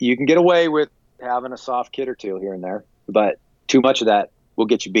you can get away with having a soft kid or two here and there, but too much of that will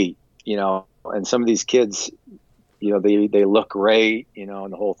get you beat, and some of these kids, they look great,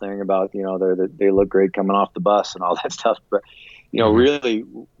 and the whole thing about, they look great coming off the bus and all that stuff. But, really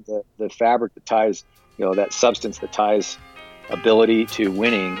the fabric that ties, that substance that ties ability to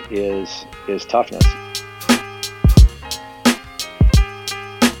winning is toughness.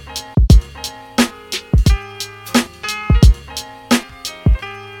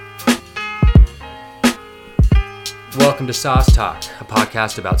 Welcome to Sauce Talk, a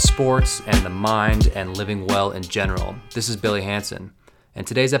podcast about sports and the mind and living well in general. This is Billy Hansen, and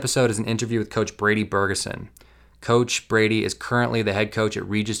today's episode is an interview with Coach Brady Bergeson. Coach Brady is currently the head coach at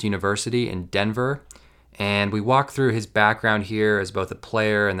Regis University in Denver, and we walk through his background here as both a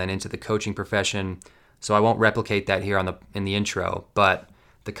player and then into the coaching profession, so I won't replicate that here in the intro, but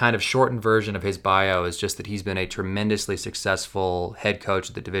the kind of shortened version of his bio is just that he's been a tremendously successful head coach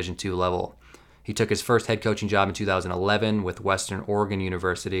at the Division II level. He took his first head coaching job in 2011 with Western Oregon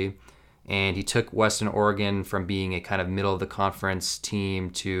University, and he took Western Oregon from being a kind of middle-of-the-conference team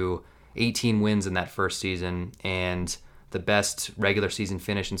to 18 wins in that first season and the best regular season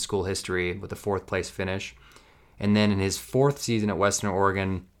finish in school history with a fourth-place finish. And then in his fourth season at Western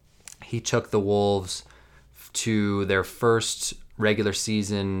Oregon, he took the Wolves to their first regular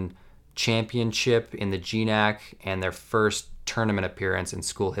season championship in the GNAC and their first tournament appearance in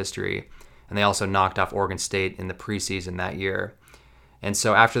school history. And they also knocked off Oregon State in the preseason that year. And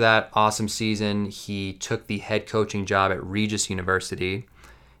so after that awesome season, he took the head coaching job at Regis University.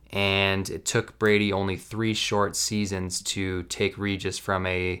 And it took Brady only 3 short seasons to take Regis from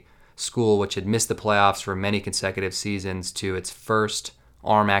a school which had missed the playoffs for many consecutive seasons to its first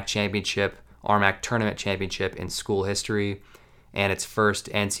RMAC championship, RMAC tournament championship in school history, and its first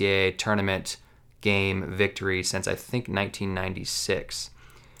NCAA tournament game victory since I think 1996.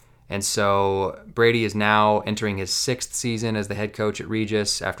 And so Brady is now entering his 6th season as the head coach at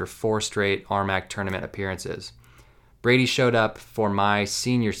Regis after 4 straight RMAC tournament appearances. Brady showed up for my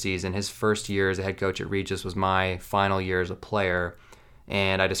senior season. His first year as a head coach at Regis was my final year as a player.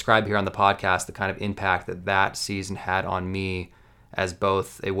 And I describe here on the podcast the kind of impact that season had on me as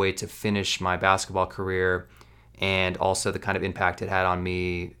both a way to finish my basketball career and also the kind of impact it had on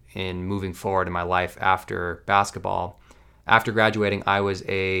me in moving forward in my life after basketball. After graduating, I was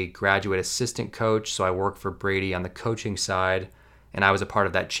a graduate assistant coach, so I worked for Brady on the coaching side, and I was a part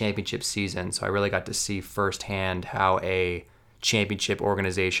of that championship season, so I really got to see firsthand how a championship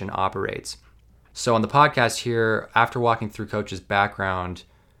organization operates. So on the podcast here, after walking through Coach's background,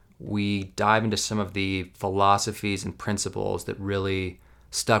 we dive into some of the philosophies and principles that really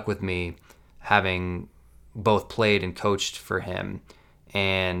stuck with me, having both played and coached for him.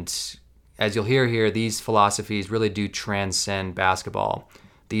 And as you'll hear here, these philosophies really do transcend basketball.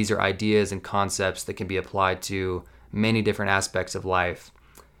 These are ideas and concepts that can be applied to many different aspects of life.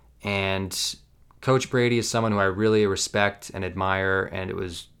 And Coach Brady is someone who I really respect and admire, and it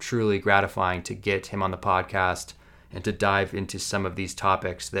was truly gratifying to get him on the podcast and to dive into some of these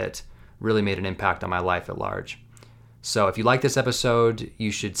topics that really made an impact on my life at large. So if you like this episode,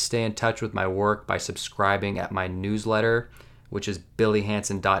 you should stay in touch with my work by subscribing at my newsletter, which is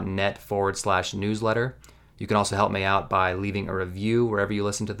billyhansen.net/newsletter. You can also help me out by leaving a review wherever you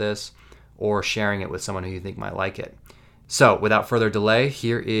listen to this or sharing it with someone who you think might like it. So without further delay,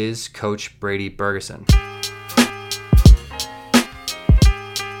 here is Coach Brady Bergeson.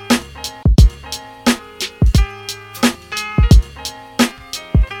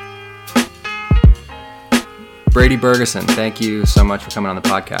 Brady Bergeson, thank you so much for coming on the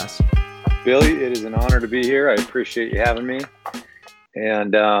podcast. Billy, it is an honor to be here. I appreciate you having me.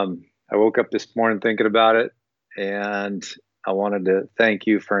 And I woke up this morning thinking about it, and I wanted to thank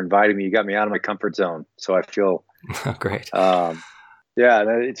you for inviting me. You got me out of my comfort zone, so I feel great. Yeah,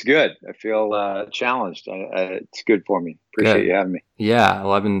 it's good. I feel challenged. It's good for me. Appreciate you having me. Yeah,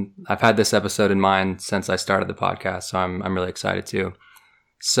 well, I've had this episode in mind since I started the podcast, so I'm really excited too.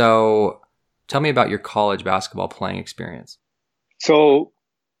 So, tell me about your college basketball playing experience. So,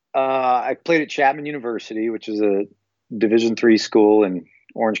 I played at Chapman University, which is a Division III school in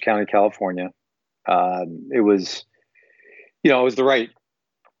Orange County, California. It was the right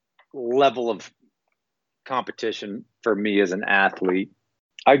level of competition for me as an athlete.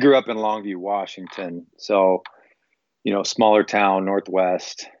 I grew up in Longview, Washington, so smaller town,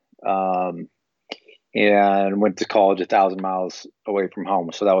 Northwest, and went to college 1,000 miles away from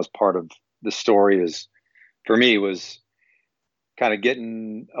home. So that was part of the story. Is for me was kind of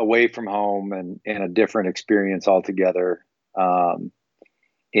getting away from home and a different experience altogether.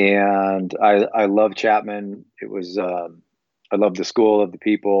 And I love Chapman. It was I loved the school, loved the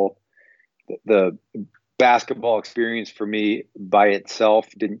people. The basketball experience for me by itself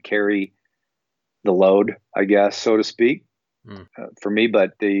didn't carry the load, I guess, so to speak, for me.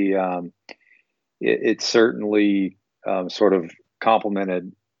 But it certainly sort of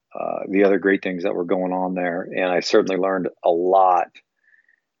complemented the other great things that were going on there. And I certainly learned a lot.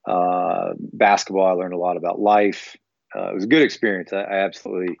 Basketball, I learned a lot about life. It was a good experience. I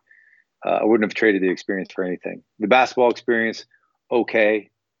absolutely, I wouldn't have traded the experience for anything. The basketball experience, okay.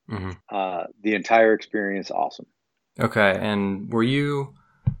 The entire experience, awesome. Okay. And were you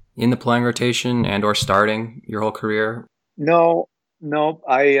in the playing rotation and or starting your whole career? No.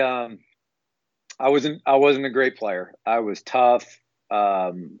 I wasn't a great player. I was tough.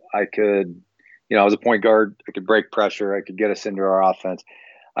 I could, I was a point guard. I could break pressure. I could get us into our offense.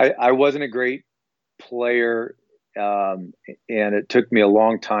 I wasn't a great player. And it took me a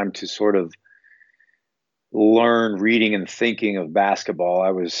long time to sort of learn reading and thinking of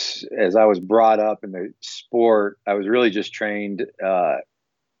basketball. As I was brought up in the sport, I was really just trained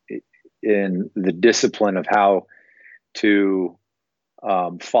in the discipline of how to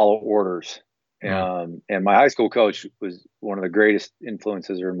follow orders. And my high school coach was one of the greatest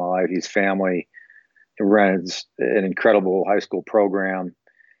influences in my life. His family runs an incredible high school program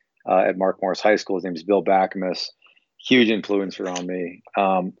at Mark Morris High School. His name is Bill Backamus. Huge influencer on me.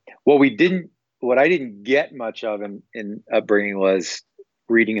 What I didn't get much of in upbringing was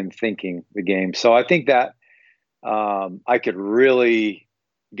reading and thinking the game. So I think that I could really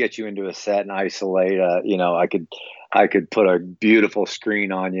get you into a set and isolate. I could put a beautiful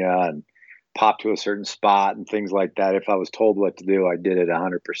screen on you and pop to a certain spot and things like that. If I was told what to do, I did it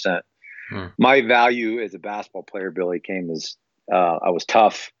 100%. My value as a basketball player, Billy, came as I was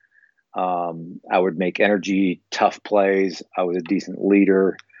tough. I would make tough plays. I was a decent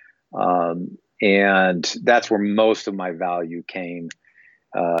leader. And that's where most of my value came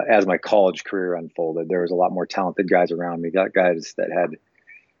as my college career unfolded. There was a lot more talented guys around me, got guys that had,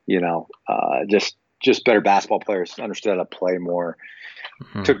 just better basketball players, understood how to play more.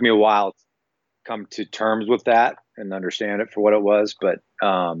 Took me a while to come to terms with that and understand it for what it was. But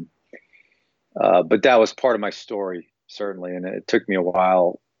that was part of my story, certainly. And it took me a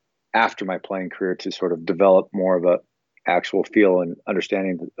while after my playing career to sort of develop more of a actual feel and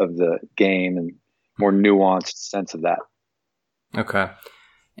understanding of the game and more nuanced sense of that. Okay.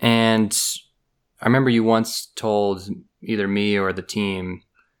 And I remember you once told either me or the team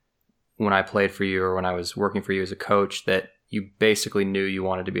when I played for you or when I was working for you as a coach that you basically knew you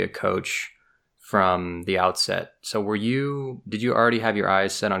wanted to be a coach from the outset. So did you already have your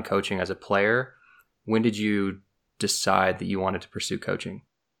eyes set on coaching as a player? When did you decide that you wanted to pursue coaching?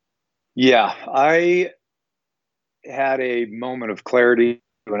 Yeah, I had a moment of clarity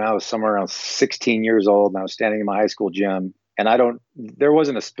when I was somewhere around 16 years old and I was standing in my high school gym, and there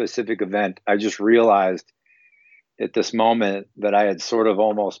wasn't a specific event. I just realized at this moment that I had sort of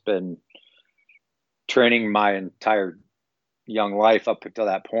almost been training my entire young life up until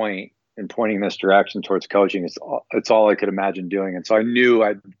that point and pointing this direction towards coaching. It's all I could imagine doing. And so I knew I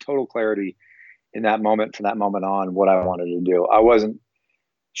had total clarity in that moment, from that moment on, what I wanted to do. I wasn't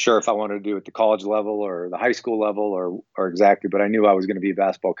sure if I wanted to do it at the college level or the high school level or exactly, but I knew I was going to be a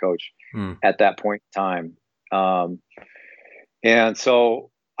basketball coach at that point in time. And so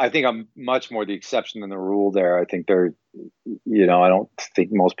I think I'm much more the exception than the rule there. I think I don't think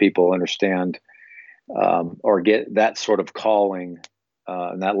most people understand or get that sort of calling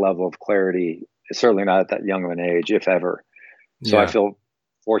and that level of clarity, certainly not at that young of an age, if ever. So I feel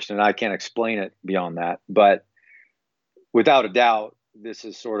fortunate. I can't explain it beyond that, but without a doubt, this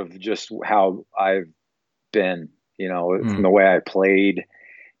is sort of just how I've been, from the way I played,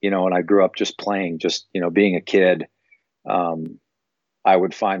 and I grew up just playing, being a kid. I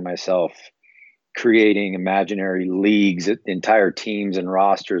would find myself creating imaginary leagues, entire teams and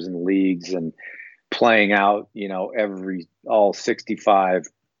rosters and leagues, and playing out, all 65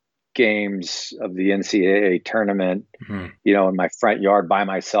 games of the NCAA tournament, in my front yard by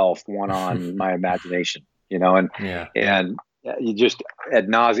myself, one on my imagination, and you just ad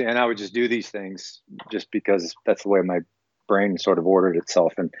nauseum. And I would just do these things just because that's the way my brain sort of ordered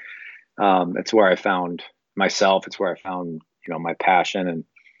itself. And it's where I found myself. It's where I found, my passion.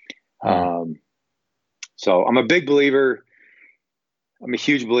 And so I'm a big believer. I'm a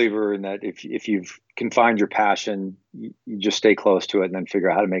huge believer in that if you can find your passion, you just stay close to it and then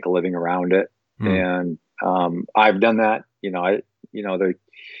figure out how to make a living around it. And I've done that. You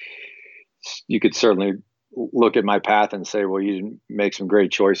could certainly look at my path and say, well, you didn't make some great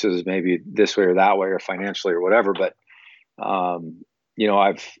choices, maybe this way or that way or financially or whatever. But, I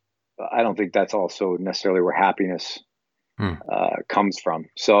don't think that's also necessarily where happiness comes from.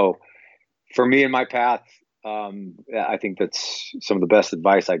 So for me and my path, I think that's some of the best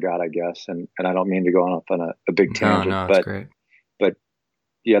advice I got, I guess. And I don't mean to go off on a big tangent, No, it's great. But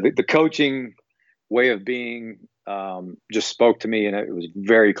yeah, the coaching way of being just spoke to me, and it was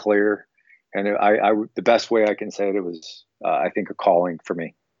very clear. And the best way I can say it was, I think, a calling for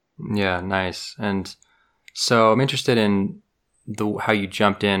me. Yeah, nice. And so I'm interested in how you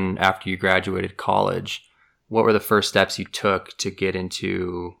jumped in after you graduated college. What were the first steps you took to get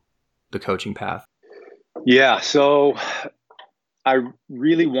into the coaching path? Yeah, so I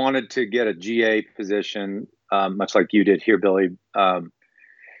really wanted to get a GA position, much like you did here, Billy.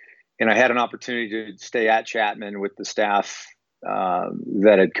 And I had an opportunity to stay at Chapman with the staff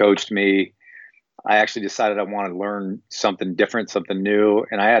that had coached me. I actually decided I wanted to learn something different, something new.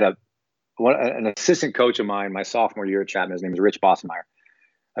 And I had an assistant coach of mine my sophomore year at Chapman. His name is Rich Bossenmeyer,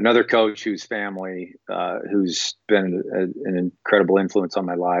 another coach whose family, who's been an incredible influence on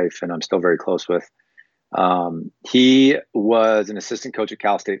my life, and I'm still very close with. He was an assistant coach at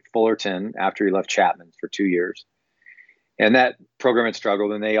Cal State Fullerton after he left Chapman for 2 years. And that program had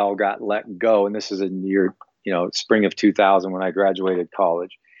struggled, and they all got let go. And this is in year, spring of 2000 when I graduated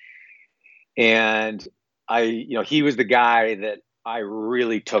college. And he was the guy that I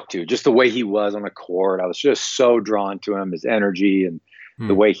really took to, just the way he was on the court. I was just so drawn to him, his energy and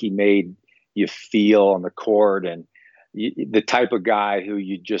the way he made you feel on the court, and the type of guy who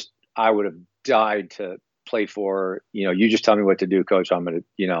I would have died to play for. You just tell me what to do, coach. I'm going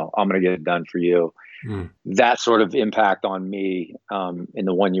to get it done for you. That sort of impact on me in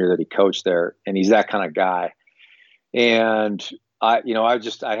the 1 year that he coached there. And he's that kind of guy. And I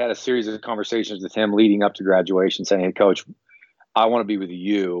had a series of conversations with him leading up to graduation saying, hey, coach, I want to be with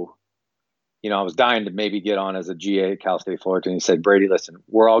you. I was dying to maybe get on as a GA at Cal State Fullerton. He said, Brady, listen,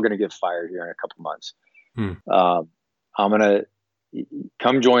 we're all going to get fired here in a couple months. I'm going to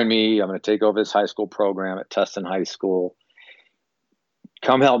come join me. I'm going to take over this high school program at Tustin High School.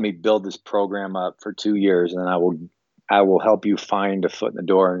 Come help me build this program up for 2 years, and then I will help you find a foot in the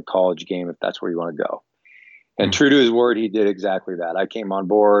door in college game if that's where you want to go. And true to his word, he did exactly that. I came on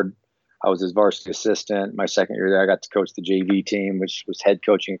board. I was his varsity assistant. My second year there, I got to coach the JV team, which was head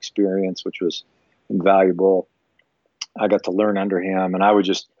coaching experience, which was invaluable. I got to learn under him, and I would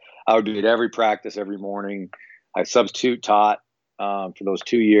be at every practice every morning. I substitute taught for those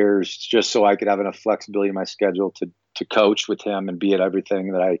 2 years just so I could have enough flexibility in my schedule to coach with him and be at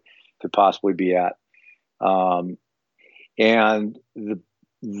everything that I could possibly be at. And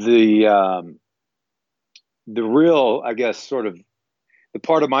the real, I guess, sort of the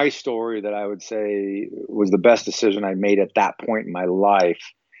part of my story that I would say was the best decision I made at that point in my life,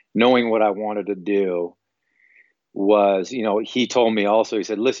 knowing what I wanted to do, was, he told me also, he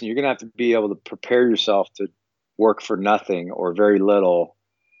said, listen, you're going to have to be able to prepare yourself to work for nothing or very little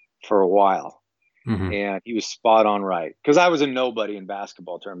for a while. And he was spot on right. Because I was a nobody in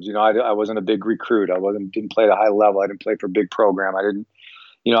basketball terms. I wasn't a big recruit. Didn't play at a high level. I didn't play for a big program.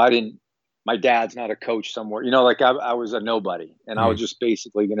 My dad's not a coach somewhere. I was a nobody. And I was just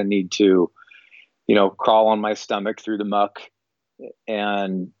basically going to need to, crawl on my stomach through the muck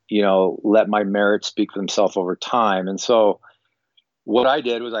and, let my merit speak for themselves over time. And so what I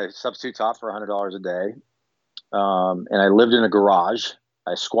did was I substitute taught for $100 a day. And I lived in a garage.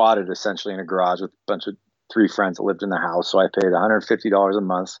 I squatted essentially in a garage with a bunch of 3 friends that lived in the house. So I paid $150 a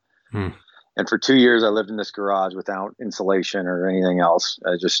month. And for 2 years, I lived in this garage without insulation or anything else.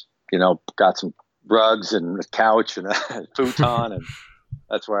 I just, got some rugs and a couch and a futon, and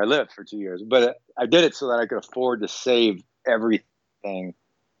that's where I lived for 2 years. But I did it so that I could afford to save everything,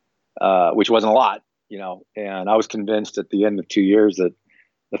 which wasn't a lot, and I was convinced at the end of 2 years that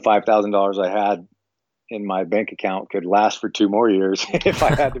the $5,000 I had in my bank account could last for 2 more years if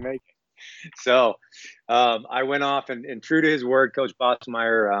I had to make it. So I went off and true to his word, Coach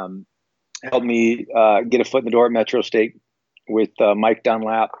Bossenmeyer helped me get a foot in the door at Metro State with Mike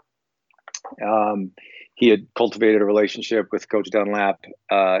Dunlap. He had cultivated a relationship with Coach Dunlap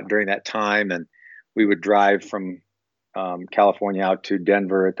during that time, and we would drive from California out to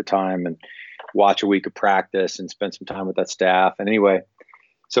Denver at the time and watch a week of practice and spend some time with that staff. And anyway,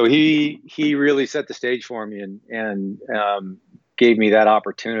 so he really set the stage for me and gave me that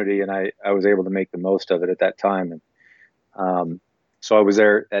opportunity, and I was able to make the most of it at that time. And so I was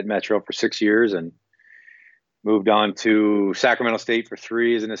there at Metro for 6 years and moved on to Sacramento State for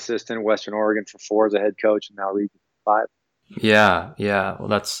 3 as an assistant, Western Oregon for 4 as a head coach, and now Region 5. Yeah.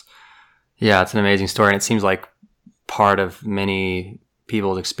 Well, it's an amazing story. And it seems like part of many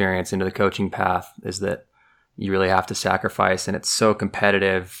people's experience into the coaching path is that you really have to sacrifice, and it's so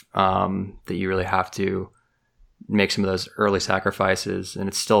competitive that you really have to make some of those early sacrifices, and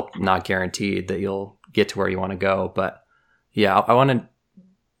it's still not guaranteed that you'll get to where you want to go. But yeah, I want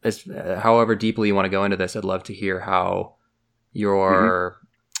to, however deeply you want to go into this, I'd love to hear how your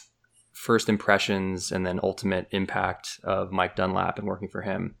first impressions and then ultimate impact of Mike Dunlap and working for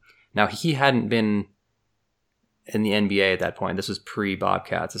him. Now, he hadn't been in the NBA at that point. This was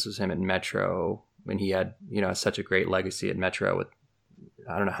pre-Bobcats. This was him at Metro when he had, such a great legacy at Metro with,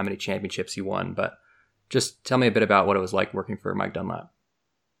 I don't know how many championships he won, but just tell me a bit about what it was like working for Mike Dunlap.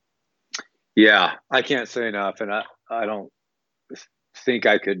 Yeah, I can't say enough. And I don't think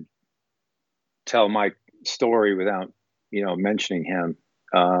I could tell my story without, mentioning him.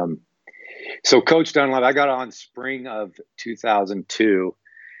 So Coach Dunlap, I got on spring of 2002,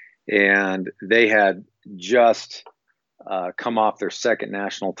 and they had just come off their second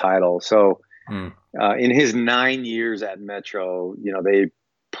national title. So in his 9 years at Metro, they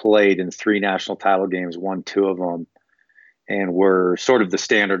played in 3 national title games, won 2 of them, and were sort of the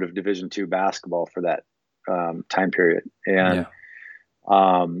standard of Division II basketball for that time period. And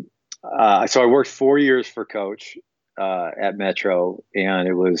so I worked 4 years for Coach at Metro, and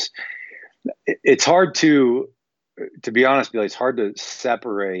it's hard to be honest, Billy, it's hard to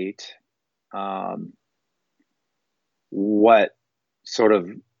separate what sort of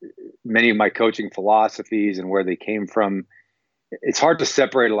many of my coaching philosophies and where they came from. It's hard to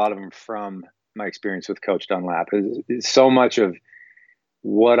separate a lot of them from my experience with Coach Dunlap. So much of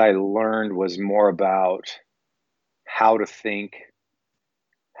what I learned was more about how to think,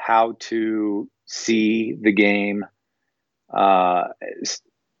 how to see the game,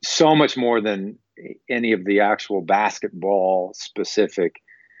 so much more than any of the actual basketball specific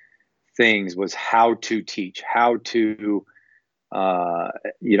things was how to teach, how to, how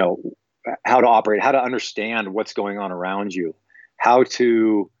to operate, how to understand what's going on around you, how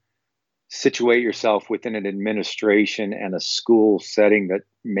to situate yourself within an administration and a school setting that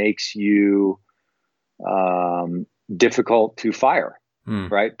makes you difficult to fire,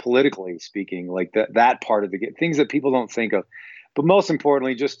 right? Politically speaking, like that part of the game, things that people don't think of. But most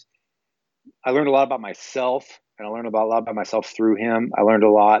importantly, I learned a lot about myself, and I learned a lot about myself through him. I learned a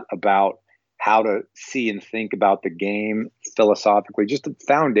lot about how to see and think about the game philosophically, just the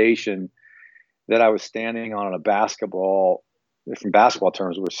foundation that I was standing on from basketball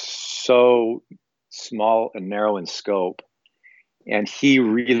terms, was so small and narrow in scope. And he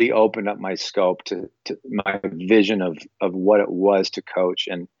really opened up my scope to my vision of what it was to coach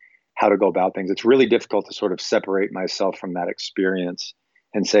and how to go about things. It's really difficult to sort of separate myself from that experience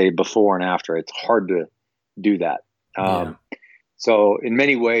and say before and after. It's hard to do that. So in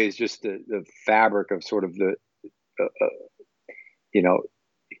many ways, just the fabric of sort of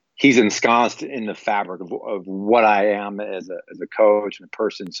he's ensconced in the fabric of what I am as a coach and a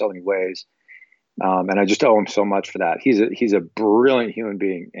person in so many ways. And I just owe him so much for that. He's a brilliant human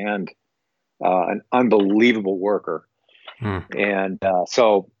being and an unbelievable worker. And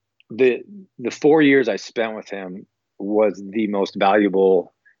so the 4 years I spent with him was the most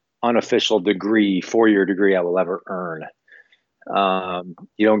valuable unofficial 4-year degree I will ever earn.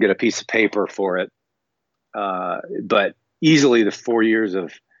 You don't get a piece of paper for it, but easily the 4 years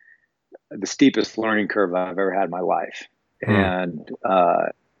of the steepest learning curve I've ever had in my life, and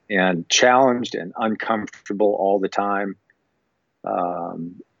challenged and uncomfortable all the time.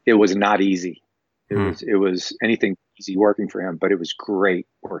 It was not easy. It was anything easy working for him, but it was great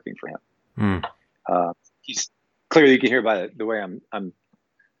working for him. He's clearly, you can hear by the way I'm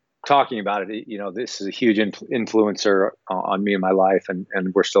talking about it. This is a huge influencer on me in my life, and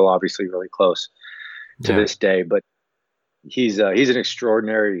we're still obviously really close to this day. But he's an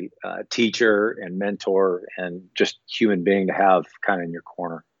extraordinary teacher and mentor, and just human being to have kind of in your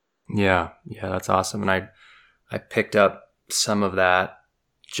corner. Yeah, that's awesome. And I picked up some of that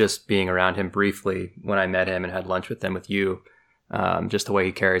just being around him briefly when I met him and had lunch with him with you. Just the way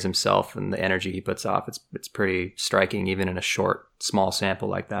he carries himself and the energy he puts off, it's pretty striking, even in a small sample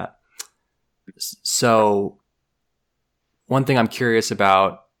like that. So one thing I'm curious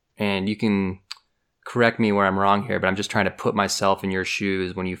about, and you can correct me where I'm wrong here, but I'm just trying to put myself in your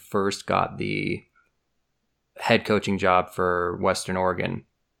shoes when you first got the head coaching job for Western Oregon.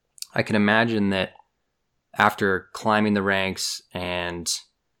 I can imagine that after climbing the ranks and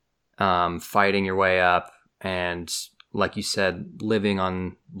fighting your way up, and like you said, living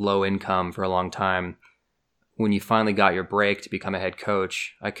on low income for a long time, when you finally got your break to become a head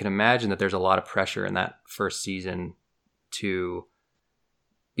coach, I can imagine that there's a lot of pressure in that first season to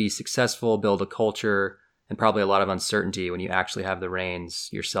be successful, build a culture, and probably a lot of uncertainty when you actually have the reins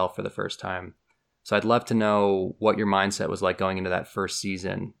yourself for the first time. So I'd love to know what your mindset was like going into that first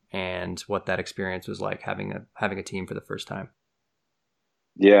season and what that experience was like having a team for the first time.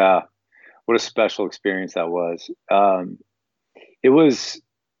 Yeah, what a special experience that was. It was.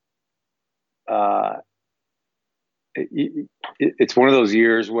 Uh, it's one of those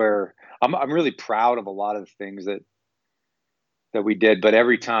years where I'm really proud of a lot of the things that we did, but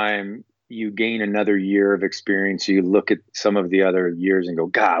every time you gain another year of experience, you look at some of the other years and go,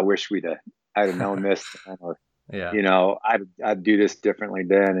 God, I wish I'd have known this then, or Yeah. I'd do this differently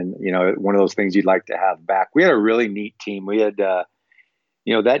then. And one of those things you'd like to have back. We had a really neat team. We had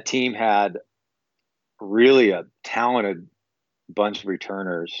that team had really a talented bunch of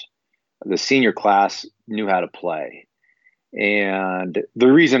returners. The senior class knew how to play. And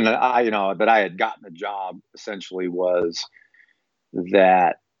the reason that I had gotten the job essentially was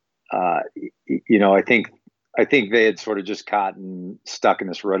that, I think they had sort of just gotten stuck in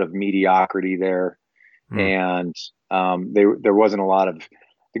this rut of mediocrity there. And there wasn't a lot of,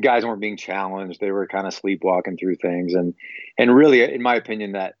 the guys weren't being challenged. They were kind of sleepwalking through things. And really, in my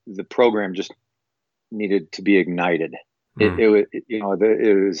opinion, that the program just needed to be ignited. It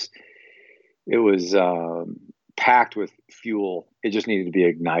was packed with fuel. It just needed to be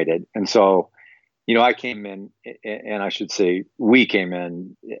ignited. And so, I came in, and I should say we came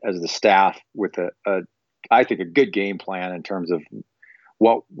in as the staff with I think a good game plan in terms of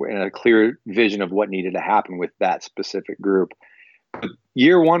and a clear vision of what needed to happen with that specific group. But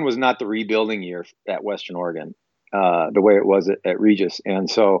year one was not the rebuilding year at Western Oregon, the way it was at Regis. And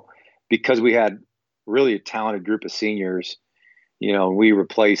so, because we had really a talented group of seniors, we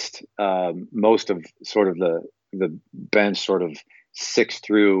replaced most of sort of the bench, sort of 6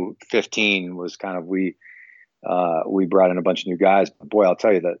 through 15 was kind of, we brought in a bunch of new guys. But boy, I'll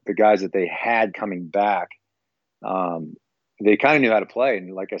tell you that the guys that they had coming back, they kind of knew how to play,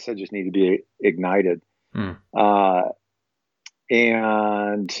 and like I said, just need to be ignited.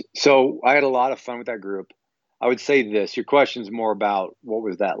 And so I had a lot of fun with that group. I would say this: your question's more about what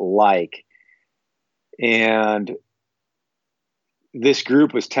was that like, and this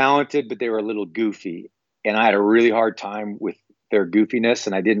group was talented, but they were a little goofy, and I had a really hard time with their goofiness,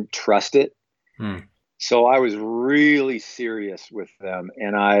 and I didn't trust it. So I was really serious with them,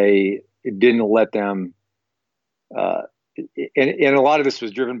 and I didn't let them. And a lot of this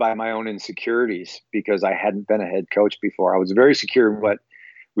was driven by my own insecurities, because I hadn't been a head coach before. I was very secure in what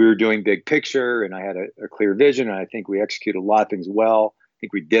we were doing, big picture, and I had a clear vision. And I think we executed a lot of things well. I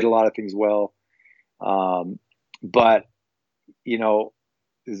think we did a lot of things well. But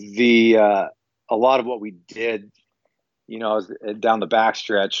a lot of what we did, down the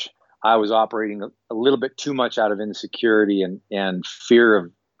backstretch, I was operating a little bit too much out of insecurity and fear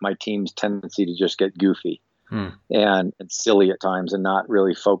of my team's tendency to just get goofy and silly at times, and not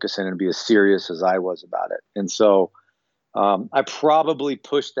really focus in and be as serious as I was about it. And so I probably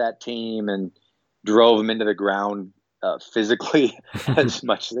pushed that team and drove them into the ground physically as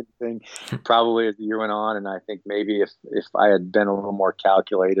much as anything, probably as the year went on. And I think maybe if I had been a little more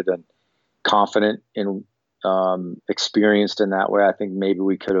calculated and confident and experienced in that way, I think maybe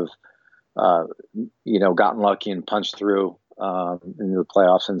we could have, gotten lucky and punched through into the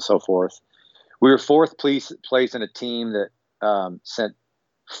playoffs and so forth. We were fourth place in a team that sent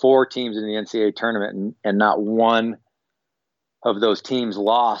 4 teams in the NCAA tournament, and not one of those teams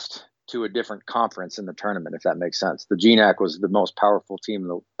lost to a different conference in the tournament, if that makes sense. The GNAC was the most powerful team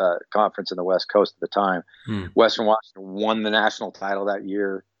in the conference in the West Coast at the time. Western Washington won the national title that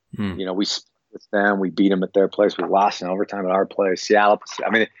year. We split with them. We beat them at their place. We lost in overtime at our place. Seattle.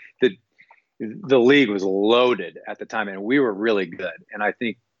 I mean, the league was loaded at the time, and we were really good. And I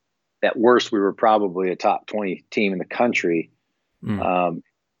think at worst, we were probably a top 20 team in the country, and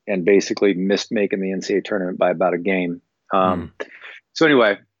basically missed making the NCAA tournament by about a game. So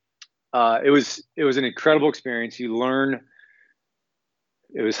anyway, it was an incredible experience. You learn.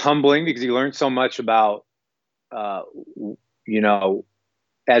 It was humbling because you learn so much about,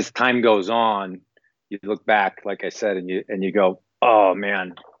 as time goes on, you look back, like I said, and you go, oh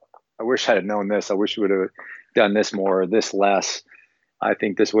man, I wish I'd have known this. I wish we would have done this more or this less. I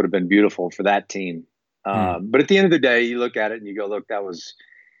think this would have been beautiful for that team. But at the end of the day, you look at it and you go, look, that was,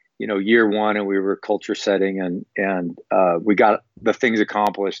 year one, and we were culture setting, and we got the things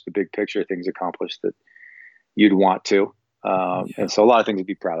accomplished, the big picture things accomplished that you'd want to. And so a lot of things to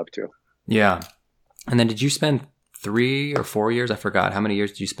be proud of too. Yeah. And then did you spend 3 or 4 years? I forgot. How many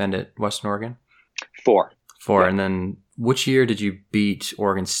years did you spend at Western Oregon? 4. Yeah. And And then which year did you beat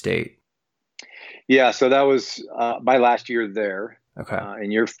Oregon State? Yeah. So that was my last year there. Okay.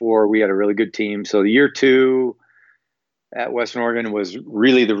 In year 4, we had a really good team. So the year 2, at Western Oregon was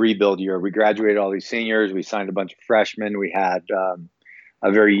really the rebuild year. We graduated all these seniors. We signed a bunch of freshmen. We had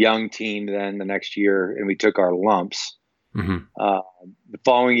a very young team then the next year, and we took our lumps. Mm-hmm. The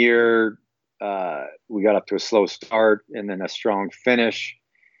following year, we got up to a slow start and then a strong finish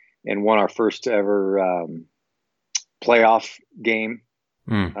and won our first ever playoff game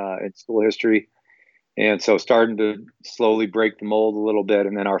in school history. And so starting to slowly break the mold a little bit.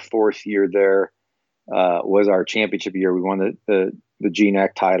 And then our fourth year there was our championship year. We won the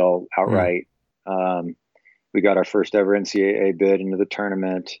GNAC title outright. We got our first ever NCAA bid into the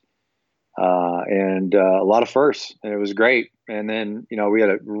tournament. And a lot of firsts, and it was great. And then, we had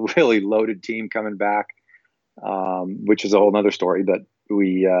a really loaded team coming back, which is a whole nother story, but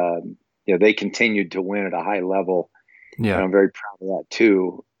we, they continued to win at a high level. Yeah. And I'm very proud of that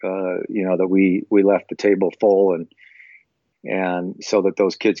too. That we left the table full and so that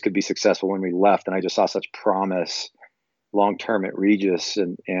those kids could be successful when we left. And I just saw such promise long-term at Regis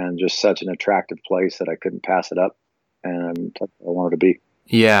and just such an attractive place that I couldn't pass it up. And I wanted to be.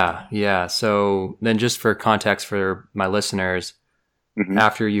 Yeah. Yeah. So then just for context for my listeners,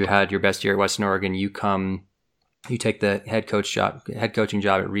 after you had your best year at Western Oregon, you take the head coaching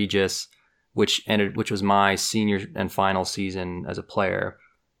job at Regis, which was my senior and final season as a player.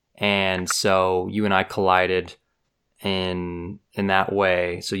 And so you and I collided in that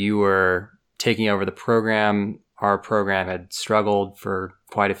way. So you were taking over the program. Our program had struggled for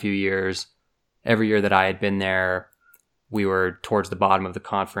quite a few years. Every year that I had been there, we were towards the bottom of the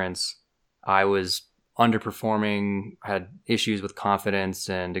conference. I was underperforming, had issues with confidence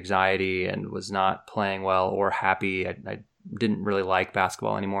and anxiety, and was not playing well or happy. I didn't really like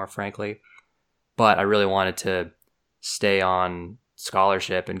basketball anymore, frankly. But I really wanted to stay on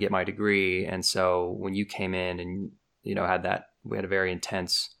scholarship and get my degree. And so when you came in and, we had a very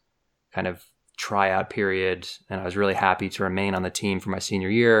intense kind of tryout period, and I was really happy to remain on the team for my senior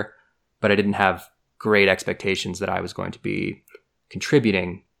year, but I didn't have great expectations that I was going to be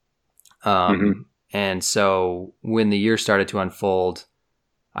contributing. And so when the year started to unfold,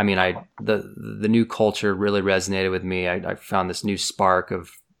 the new culture really resonated with me. I found this new spark of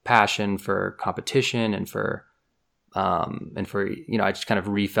passion for competition and for I just kind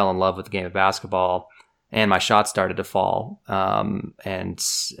of fell in love with the game of basketball, and my shots started to fall. And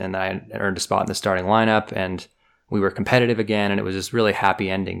I earned a spot in the starting lineup, and we were competitive again, and it was this really happy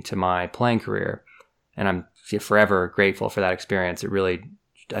ending to my playing career. And I'm forever grateful for that experience. It really,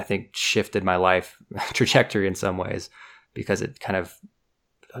 I think, shifted my life trajectory in some ways, because it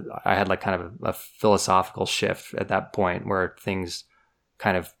I had kind of a philosophical shift at that point where things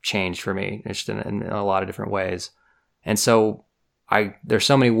kind of changed for me just in a lot of different ways. And so there's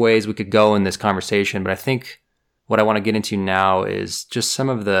so many ways we could go in this conversation, but I think what I want to get into now is just some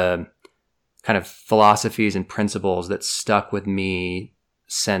of the kind of philosophies and principles that stuck with me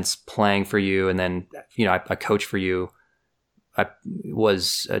since playing for you. And then, I coached for you. I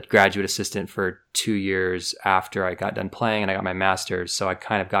was a graduate assistant for 2 years after I got done playing, and I got my master's. So I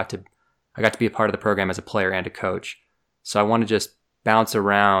got to be a part of the program as a player and a coach. So I want to just bounce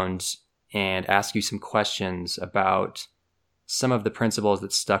around and ask you some questions about some of the principles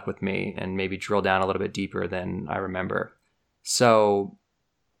that stuck with me and maybe drill down a little bit deeper than I remember. So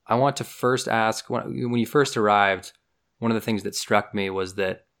I want to first ask, when you first arrived, one of the things that struck me was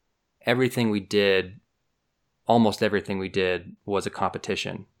that almost everything we did was a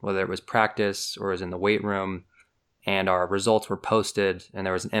competition, whether it was practice or it was in the weight room, and our results were posted, and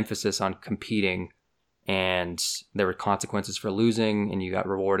there was an emphasis on competing, and there were consequences for losing, and you got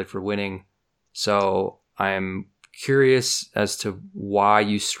rewarded for winning. So I'm curious as to why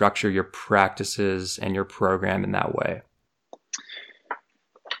you structure your practices and your program in that way.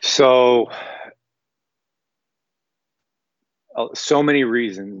 So many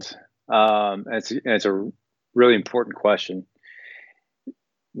reasons. It's a really important question.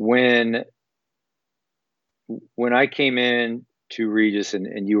 When I came in to Regis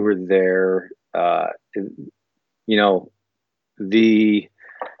and you were there,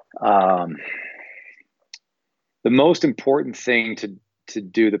 the most important thing to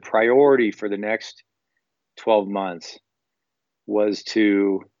do, the priority for the next 12 months was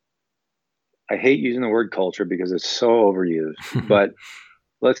to, I hate using the word culture because it's so overused, but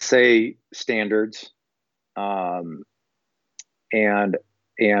let's say standards, and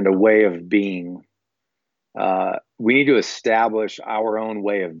a way of being. We need to establish our own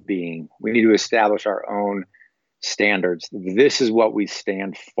way of being. We need to establish our own standards. This is what we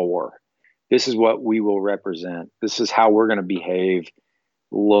stand for. This is what we will represent. This is how we're going to behave,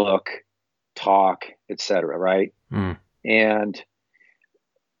 look, talk, etc. Right? And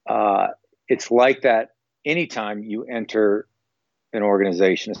it's like that anytime you enter an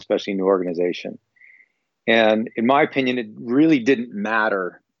organization, especially a new organization. And in my opinion, it really didn't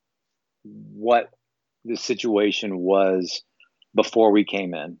matter what the situation was before we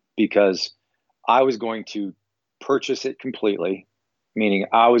came in, because I was going to purchase it completely, meaning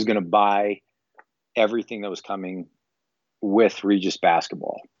I was going to buy everything that was coming with Regis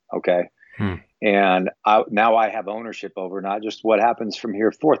basketball. Okay. And now I have ownership over not just what happens from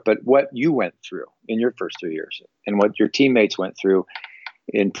here forth, but what you went through in your first 2 years and what your teammates went through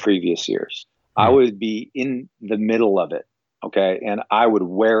in previous years. I would be in the middle of it. Okay. And I would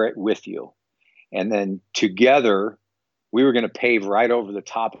wear it with you. And then together we were going to pave right over the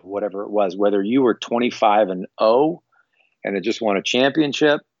top of whatever it was, whether you were 25-0 and had just won a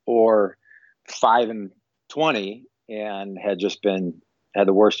championship, or 5-20 and had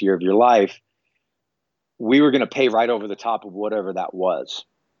the worst year of your life. We were going to pave right over the top of whatever that was.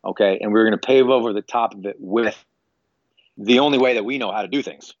 Okay. And we were going to pave over the top of it with the only way that we know how to do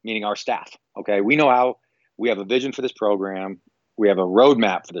things, meaning our staff. Okay. We have a vision for this program. We have a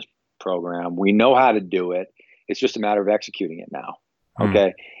roadmap for this program. We know how to do it. It's just a matter of executing it now.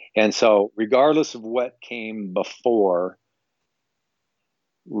 Okay. And so regardless of what came before,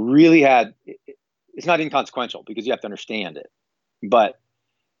 really it's not inconsequential because you have to understand it. But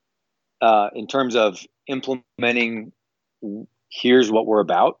in terms of implementing, here's what we're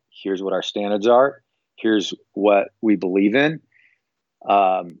about, here's what our standards are, here's what we believe in,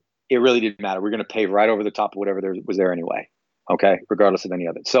 it really didn't matter. We're going to pave right over the top of whatever there was there anyway. Okay. Regardless of any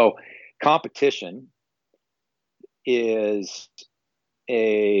of it. So competition is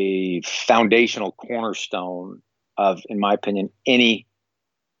a foundational cornerstone of, in my opinion, any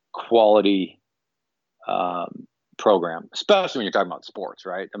quality program, especially when you're talking about sports,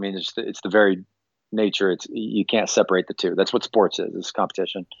 right? I mean, it's the very nature. You can't separate the two. That's what sports is. It's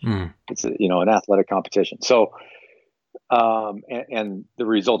competition. It's an athletic competition. So, and the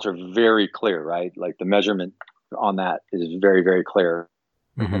results are very clear, right? Like the measurement on that is very, very clear.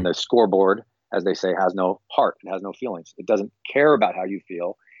 And the scoreboard, as they say, has no heart. It has no feelings. It doesn't care about how you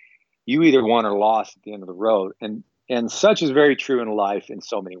feel. You either won or lost at the end of the road. And such is very true in life in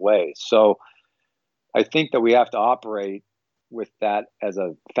so many ways. So I think that we have to operate with that as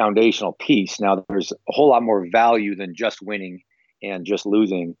a foundational piece. Now, there's a whole lot more value than just winning and just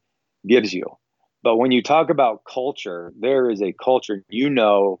losing gives you. But when you talk about culture, there is a culture,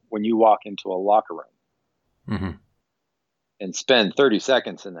 when you walk into a locker room and spend 30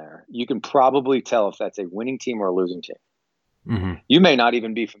 seconds in there, you can probably tell if that's a winning team or a losing team. You may not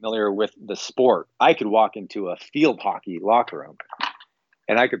even be familiar with the sport. I could walk into a field hockey locker room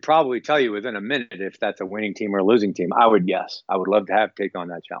and I could probably tell you within a minute if that's a winning team or a losing team. I would guess. I would love to take on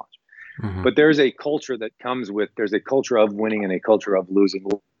that challenge. But there's a culture that comes with, there's a culture of winning and a culture of losing.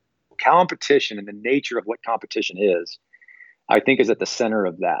 Competition and the nature of what competition is, I think, is at the center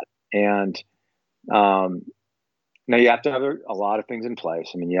of that. And now you have to have a lot of things in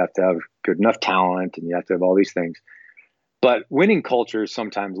place. I mean, you have to have good enough talent and you have to have all these things. But winning cultures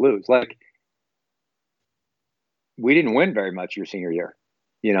sometimes lose. Like, we didn't win very much your senior year.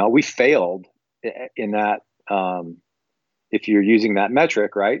 We failed in that. If you're using that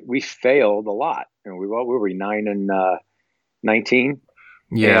metric, right? We failed a lot. And we were 9-19.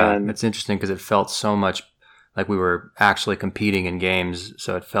 Yeah, it's interesting because it felt so much like we were actually competing in games,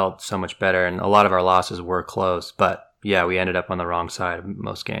 so it felt so much better. And a lot of our losses were close, but yeah, we ended up on the wrong side of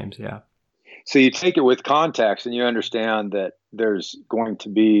most games. Yeah. So you take it with context, and you understand that there's going to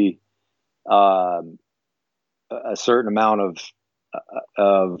be a certain amount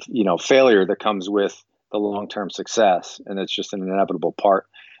of failure that comes with the long-term success, and it's just an inevitable part.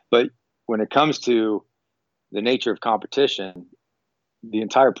 But when it comes to the nature of competition, the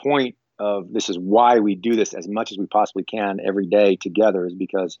entire point of this is why we do this as much as we possibly can every day together is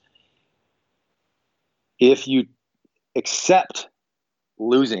because if you accept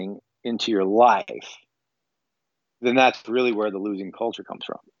losing into your life, then that's really where the losing culture comes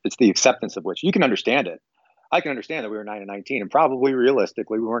from. It's the acceptance of which you can understand it. I can understand that we were 9-19 and probably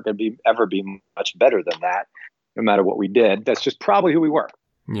realistically we weren't going to ever be much better than that, no matter what we did. That's just probably who we were.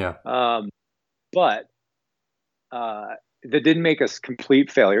 Yeah. But that didn't make us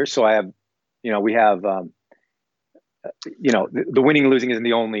complete failures. So we have, the winning and losing isn't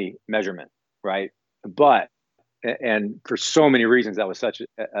the only measurement, right? But, and for so many reasons, that was such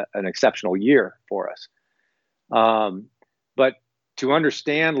an exceptional year for us. But to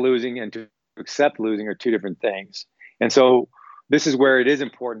understand losing and to accept losing are two different things. And so this is where it is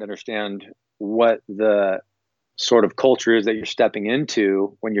important to understand what the sort of culture is that you're stepping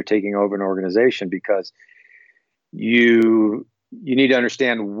into when you're taking over an organization, because you need to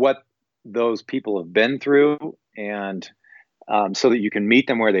understand what those people have been through, and so that you can meet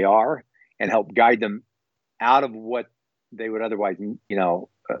them where they are and help guide them out of what they would otherwise,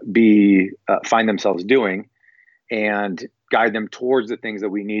 find themselves doing, and guide them towards the things that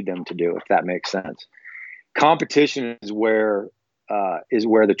we need them to do, if that makes sense. Competition is where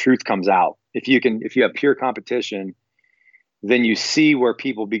the truth comes out. If you have pure competition, then you see where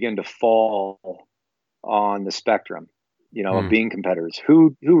people begin to fall on the spectrum, of being competitors.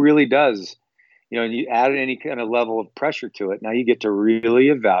 Who really does, and you add any kind of level of pressure to it. Now you get to really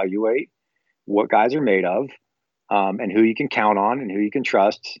evaluate what guys are made of, and who you can count on and who you can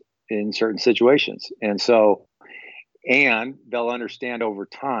trust in certain situations. And they'll understand over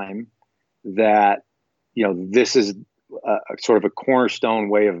time that, this is a sort of a cornerstone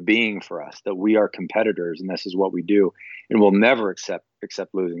way of being for us, that we are competitors and this is what we do, and we'll never accept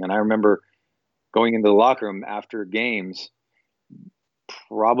losing. And I remember going into the locker room after games,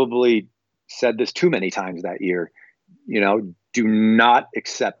 probably said this too many times that year, do not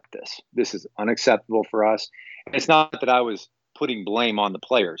accept this. This is unacceptable for us. And it's not that I was putting blame on the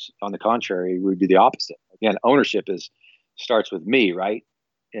players. On the contrary, we would do the opposite. Again, ownership starts with me, right?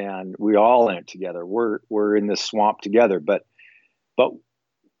 And we all in it together. We're in this swamp together. But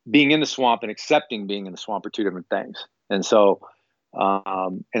being in the swamp and accepting being in the swamp are two different things. And so,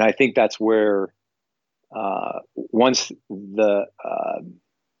 and I think that's where once the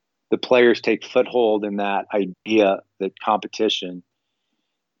players take foothold in that idea that competition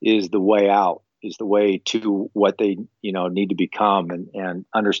is the way out, is the way to what they need to become, and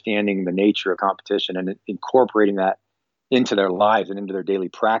understanding the nature of competition and incorporating that into their lives and into their daily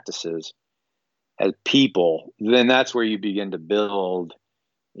practices as people, then that's where you begin to build,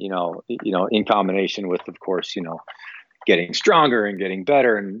 in combination with, of course, getting stronger and getting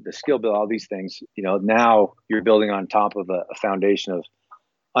better and the skill build, all these things, now you're building on top of a foundation of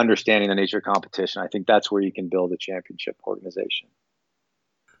understanding the nature of competition. I think that's where you can build a championship organization.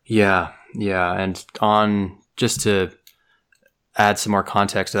 Yeah. And just to add some more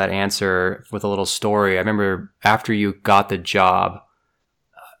context to that answer with a little story, I remember after you got the job,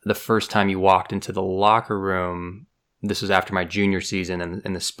 the first time you walked into the locker room, this was after my junior season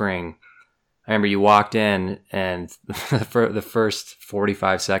in the spring. I remember you walked in, and the first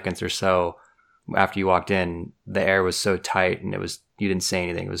 45 seconds or so after you walked in, the air was so tight and you didn't say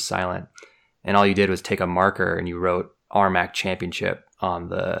anything. It was silent. And all you did was take a marker and you wrote RMAC Championship on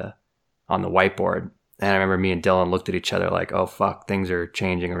the whiteboard. And I remember me and Dylan looked at each other like, oh fuck, things are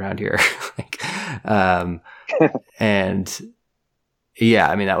changing around here. And yeah,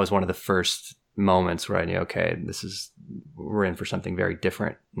 I mean, that was one of the first moments where I knew, okay, we're in for something very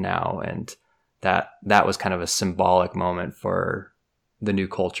different now. And that was kind of a symbolic moment for the new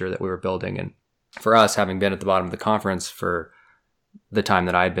culture that we were building. And for us, having been at the bottom of the conference for the time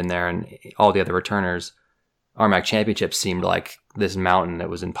that I'd been there and all the other returners, RMAC Championship seemed like this mountain that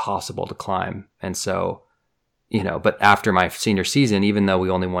was impossible to climb. And so, but after my senior season, even though we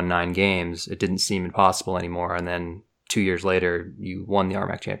only won 9 games, it didn't seem impossible anymore. And then 2 years later, you won the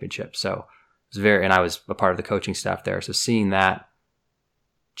RMAC Championship. So it was and I was a part of the coaching staff there. So seeing that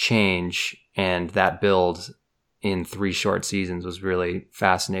change and that build in 3 short seasons was really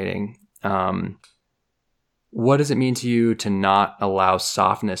fascinating. What does it mean to you to not allow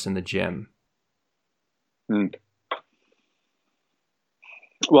softness in the gym?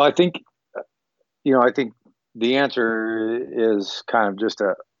 Well, I think the answer is kind of just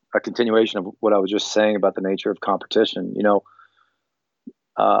a continuation of what I was just saying about the nature of competition.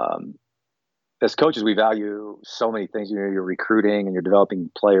 As coaches, we value so many things. You're recruiting and you're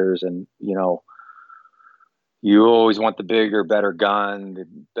developing players, and you always want the bigger, better gun, the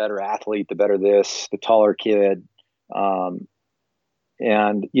better athlete, the better this, the taller kid. And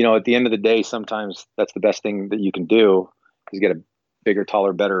at the end of the day, sometimes that's the best thing that you can do is get a bigger,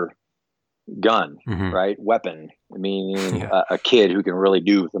 taller, better gun, right? Weapon. I mean, a kid who can really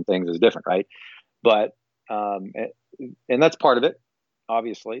do some things is different, right? But, and that's part of it,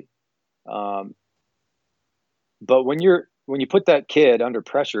 obviously. But when you put that kid under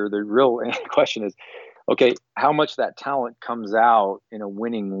pressure, the real question is, okay, how much that talent comes out in a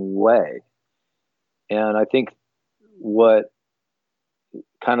winning way? And I think what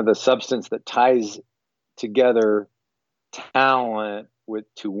kind of the substance that ties together talent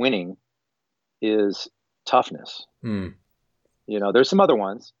to winning is toughness. There's some other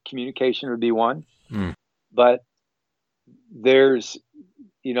ones. Communication would be one, but there's,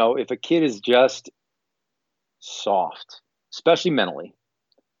 if a kid is just soft, especially mentally,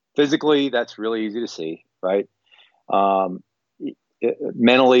 physically, that's really easy to see, right?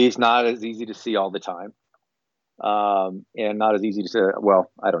 Mentally, it's not as easy to see all the time. and not as easy to say.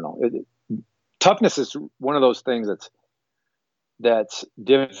 Well, I don't know. Toughness is one of those things that's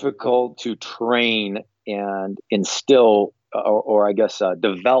difficult to train and instill, or I guess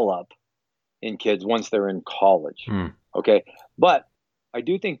develop in kids once they're in college. Okay, but I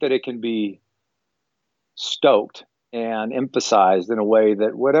do think that it can be stoked and emphasized in a way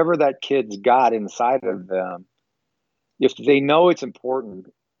that whatever that kid's got inside of them, if they know it's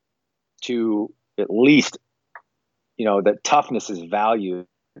important to at least, that toughness is valued,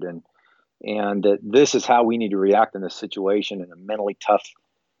 and that this is how we need to react in this situation, in a mentally tough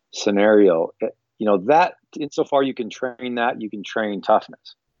scenario, that insofar you can train that, you can train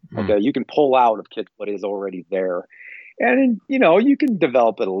toughness. Okay, you can pull out of kids what is already there, and you can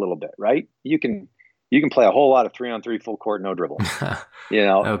develop it a little bit, right? You can play a whole lot of 3-on-3 full court, no dribble.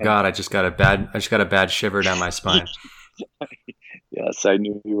 Oh God, I just got a bad shiver down my spine. Yes, I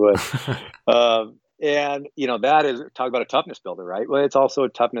knew you would. And that is, talk about a toughness builder, right? Well, it's also a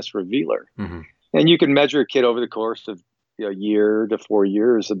toughness revealer. And you can measure a kid over the course of a year to 4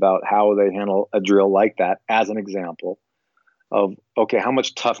 years about how they handle a drill like that, as an example of, okay, how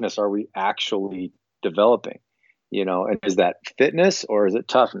much toughness are we actually developing? And is that fitness or is it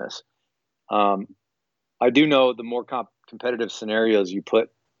toughness? I do know the more competitive scenarios you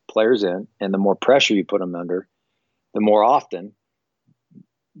put players in, and the more pressure you put them under, the more often,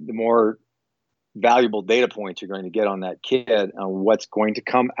 the more valuable data points you're going to get on that kid on what's going to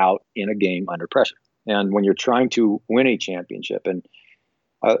come out in a game under pressure. And when you're trying to win a championship, and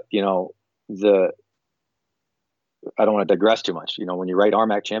I don't want to digress too much. When you write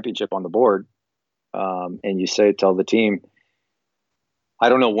RMAC championship on the board, and you tell the team, I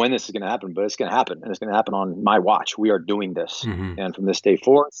don't know when this is going to happen, but it's going to happen, and it's going to happen on my watch. We are doing this, and from this day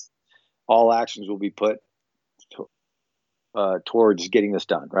forth, all actions will be put towards getting this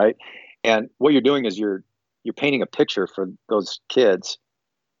done, right? And what you're doing is you're painting a picture for those kids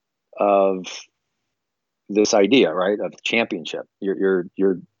of this idea, right, of championship. You're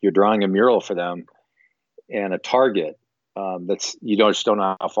drawing a mural for them and a target that's, you just don't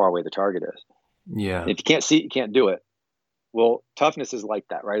know how far away the target is. Yeah. If you can't see it, you can't do it. Well, toughness is like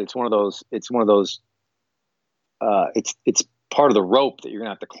that, right? It's one of those. It's part of the rope that you're gonna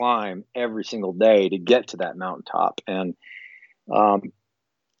have to climb every single day to get to that mountaintop. And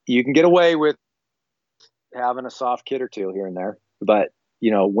you can get away with having a soft kid or two here and there, but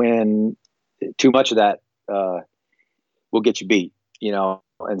when too much of that will get you beat.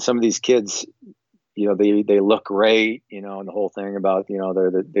 And some of these kids, they look great, and the whole thing about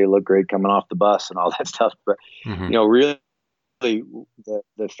they look great coming off the bus and all that stuff. But really,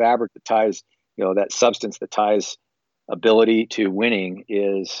 the fabric that ties, that substance that ties ability to winning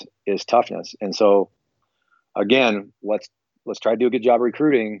is toughness. And so, again, let's try to do a good job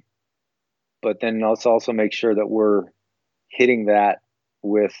recruiting, but then let's also make sure that we're hitting that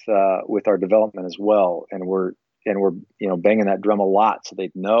with our development as well, and we're banging that drum a lot, so they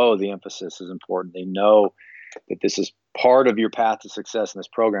know the emphasis is important. They know that this is part of your path to success in this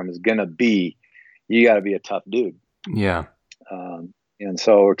program is going to be, you got to be a tough dude. Yeah. And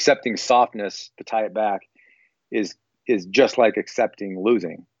so accepting softness, to tie it back, is just like accepting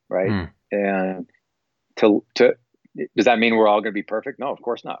losing, right? And does that mean we're all going to be perfect? No, of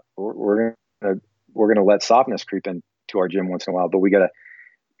course not. We're going to let softness creep into our gym once in a while, but we got to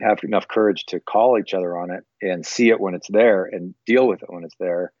have enough courage to call each other on it and see it when it's there and deal with it when it's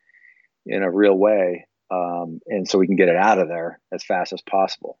there in a real way. And so we can get it out of there as fast as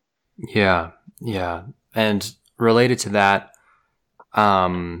possible. Yeah. Yeah. And related to that,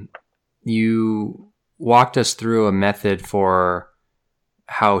 you walked us through a method for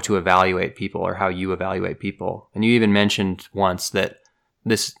how to evaluate people, or how you evaluate people. And you even mentioned once that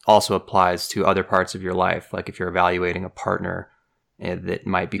this also applies to other parts of your life. Like if you're evaluating a partner that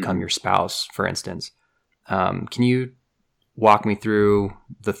might become your spouse, for instance. Can you walk me through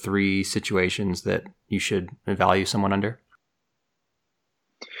the 3 situations that you should evaluate someone under?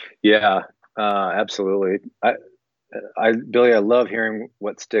 Yeah, absolutely. Billy, I love hearing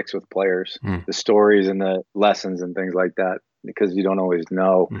what sticks with players, the stories and the lessons and things like that, because you don't always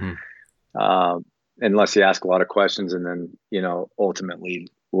know unless you ask a lot of questions, and then, ultimately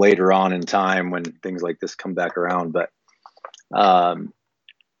later on in time when things like this come back around. But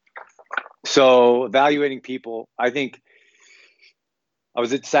so evaluating people, I think I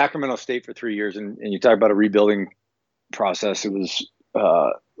was at Sacramento State for 3 years, and you talk about a rebuilding process. It was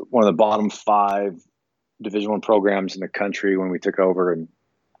one of the bottom 5 Division I programs in the country when we took over, and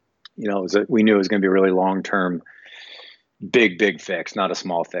we knew it was going to be a really long-term, big fix, not a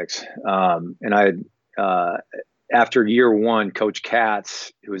small fix. And after year 1, Coach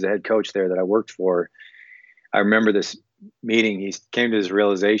Katz, who was the head coach there that I worked for, I remember this meeting, he came to this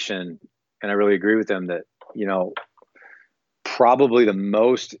realization, and I really agree with him that, probably the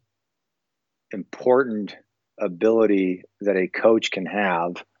most important ability that a coach can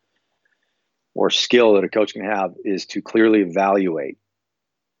have, or skill that a coach can have, is to clearly evaluate.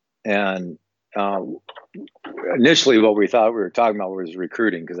 And initially what we thought we were talking about was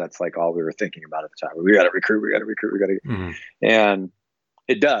recruiting, because that's like all we were thinking about at the time. We got to recruit, Mm-hmm. and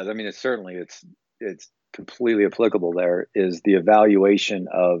it does. I mean, it's completely applicable. There is the evaluation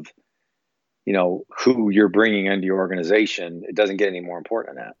of, who you're bringing into your organization. It doesn't get any more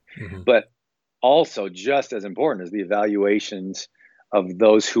important than that. Mm-hmm. But also just as important is the evaluations of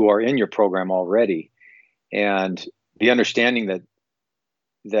those who are in your program already, and the understanding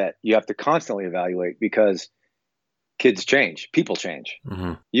that you have to constantly evaluate, because kids change, people change.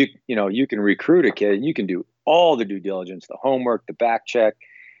 Mm-hmm. You can recruit a kid, and you can do all the due diligence, the homework, the back check,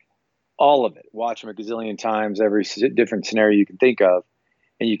 all of it. Watch them a gazillion times, every different scenario you can think of,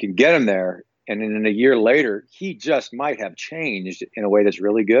 and you can get him there. And then in a year later, he just might have changed in a way that's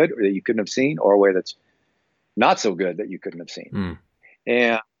really good, or that you couldn't have seen, or a way that's not so good that you couldn't have seen. Mm.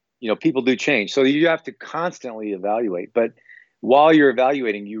 And, people do change. So you have to constantly evaluate. But while you're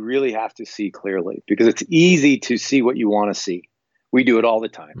evaluating, you really have to see clearly, because it's easy to see what you want to see. We do it all the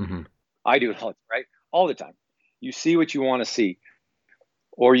time. Mm-hmm. I do it all the time. You see what you want to see,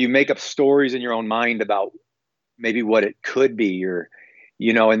 or you make up stories in your own mind about maybe what it could be, or,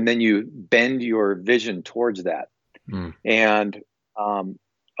 and then you bend your vision towards that. Mm. And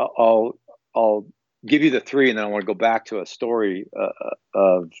I'll give you the three, and then I want to go back to a story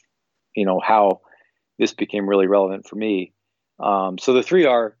of, how this became really relevant for me. So the three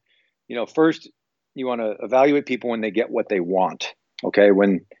are, first, you want to evaluate people when they get what they want. Okay.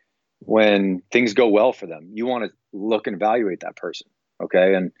 When things go well for them, you want to look and evaluate that person.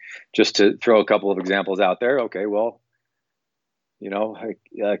 Okay. And just to throw a couple of examples out there. Okay. Well,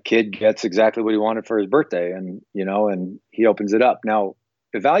 a kid gets exactly what he wanted for his birthday, and he opens it up. Now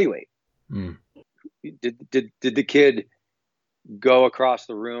evaluate. Mm. Did the kid go across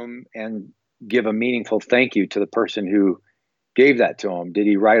the room and give a meaningful thank you to the person who gave that to him? Did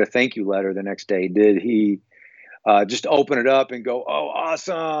he write a thank you letter the next day? Did he just open it up and go, "Oh,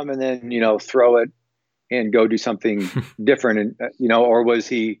 awesome," and then throw it and go do something different? And or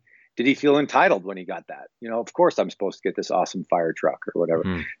did he feel entitled when he got that? Of course I'm supposed to get this awesome fire truck or whatever.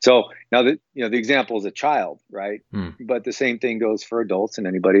 Mm. So now the example is a child, right? Mm. But the same thing goes for adults and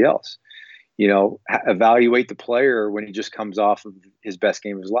anybody else. Evaluate the player when he just comes off of his best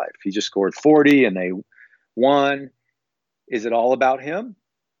game of his life. He just scored 40 and they won. Is it all about him?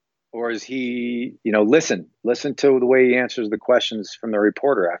 Or is he, listen to the way he answers the questions from the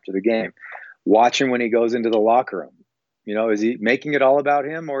reporter after the game. Watch him when he goes into the locker room. Is he making it all about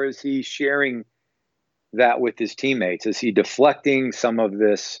him, or is he sharing that with his teammates? Is he deflecting some of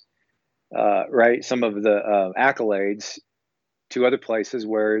this, some of the accolades to other places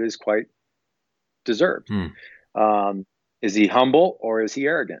where it is quite deserved? Is he humble, or is he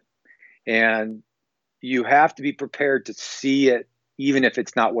arrogant? And you have to be prepared to see it, even if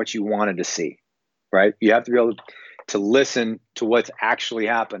it's not what you wanted to see, right? You have to be able to listen to what's actually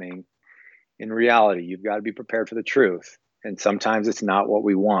happening in reality. You've got to be prepared for the truth. And sometimes it's not what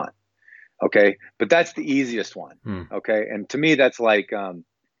we want. Okay. But that's the easiest one. Okay. And to me, that's like,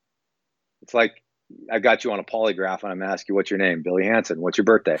 it's like I got you on a polygraph and I'm asking you, what's your name? Billy Hansen. What's your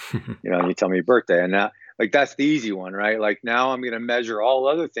birthday? And you tell me your birthday. And now, that's the easy one, right? Like, now I'm going to measure all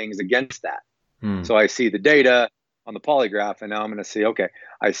other things against that. So I see the data on the polygraph, and now I'm going to see, okay,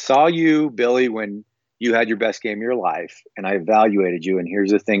 I saw you, Billy, when you had your best game of your life, and I evaluated you, and here's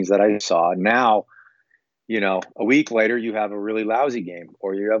the things that I saw. Now, a week later, you have a really lousy game,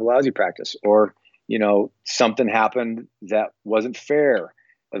 or you have a lousy practice, or, something happened that wasn't fair.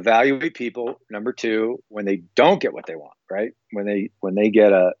 Evaluate people, number two, when they don't get what they want, right? When they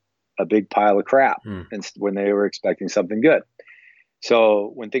get a big pile of crap, and when they were expecting something good.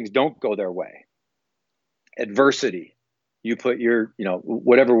 So when things don't go their way, adversity, you put your,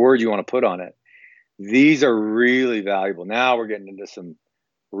 whatever word you want to put on it. These are really valuable. Now we're getting into some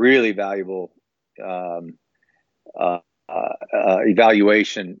really valuable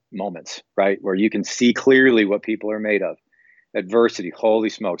evaluation moments, right? Where you can see clearly what people are made of. Adversity, holy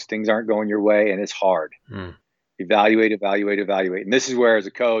smokes, things aren't going your way and it's hard. Evaluate. And this is where, as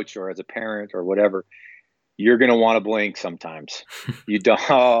a coach or as a parent or whatever, you're going to want to blink sometimes. You don't,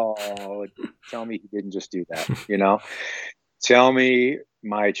 tell me he didn't just do that, Tell me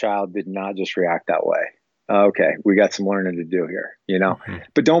my child did not just react that way. Okay, we got some learning to do here,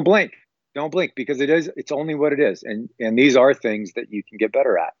 But don't blink. Don't blink, because it's only what it is. And these are things that you can get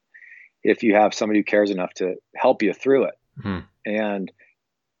better at. if you have somebody who cares enough to help you through it. Mm. And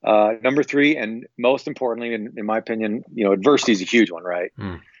number three, and most importantly, in my opinion, adversity is a huge one, right?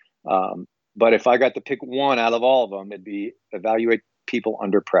 Mm. But if I got to pick one out of all of them, it'd be evaluate people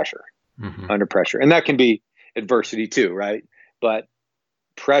under pressure. Mm-hmm. Under pressure. And that can be adversity too, right? But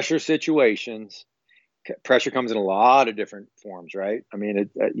pressure situations, pressure comes in a lot of different forms, right? I mean,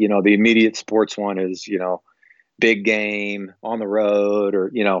 the immediate sports one is, big game on the road,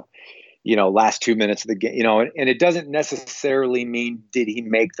 or, last 2 minutes of the game, and it doesn't necessarily mean, did he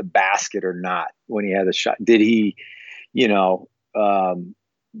make the basket or not when he had the shot? Did he, did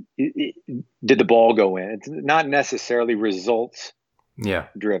the ball go in? It's not necessarily results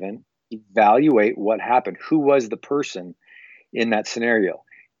driven. Evaluate what happened. Who was the person in that scenario?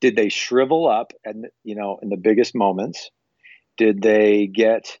 Did they shrivel up and, in the biggest moments? Did they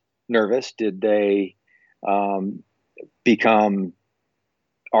get nervous? Did they become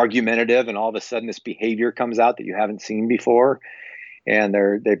argumentative, and all of a sudden this behavior comes out that you haven't seen before, and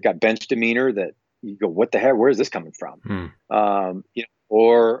they've got bench demeanor that you go, what the heck? Where is this coming from?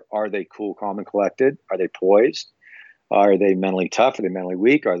 Or are they cool, calm, and collected? Are they poised? Are they mentally tough? Are they mentally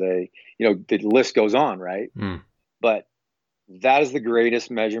weak? Are they, the list goes on, right? But that is the greatest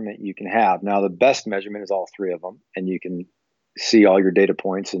measurement you can have. Now, the best measurement is all three of them, and you can see all your data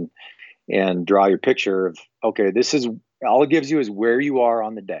points and draw your picture of, okay, this is all it gives you is where you are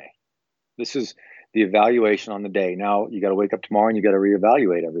on the day. This is the evaluation on the day. Now you got to wake up tomorrow and you got to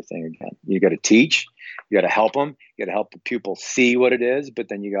reevaluate everything again. You got to teach, you got to help them, you got to help the pupil see what it is, but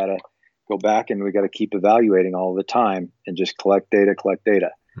then you got to go back and we got to keep evaluating all the time and just collect data.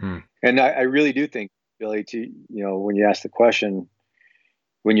 And I really do think, Billy, when you ask the question,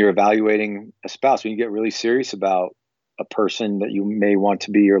 when you're evaluating a spouse, when you get really serious about a person that you may want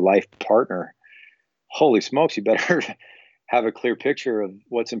to be your life partner, holy smokes, you better have a clear picture of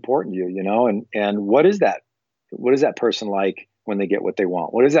what's important to you, and what is that person like when they get what they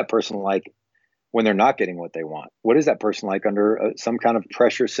want? What is that person like when they're not getting what they want? What is that person like under some kind of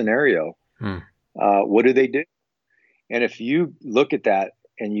pressure scenario? What do they do? And if you look at that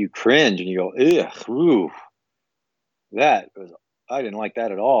and you cringe and you go, ugh, ooh, I didn't like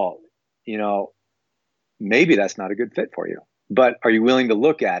that at all, maybe that's not a good fit for you. But are you willing to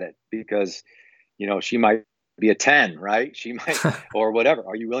look at it? Because she might be a 10, right? She might, or whatever.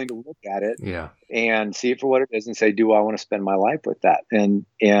 Are you willing to look at it and see it for what it is and say, do I want to spend my life with that? And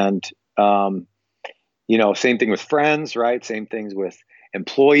same thing with friends, right? Same things with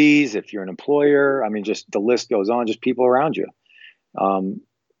employees. If you're an employer, I mean, just the list goes on, just people around you. And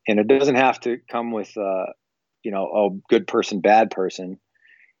it doesn't have to come with, good person, bad person.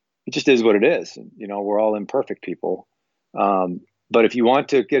 It just is what it is. We're all imperfect people. But if you want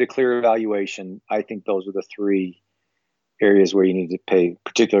to get a clear evaluation, I think those are the three areas where you need to pay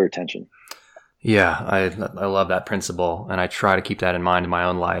particular attention. Yeah, I love that principle, and I try to keep that in mind in my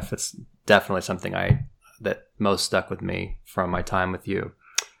own life. It's definitely something that most stuck with me from my time with you.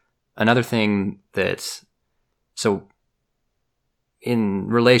 Another thing so in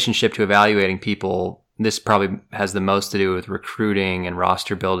relationship to evaluating people, this probably has the most to do with recruiting and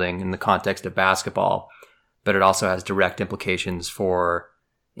roster building in the context of basketball, but it also has direct implications for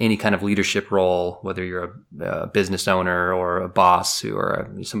any kind of leadership role, whether you're a business owner or a boss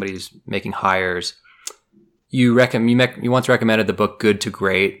or somebody who's making hires. You once recommended the book Good to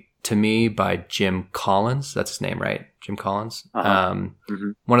Great to me by Jim Collins. That's his name, right? Jim Collins. One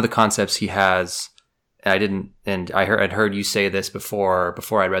of the concepts he has, I'd heard you say this before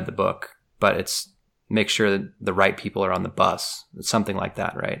I read the book, but it's make sure that the right people are on the bus. It's something like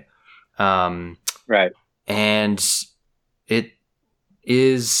that, right? Right. And he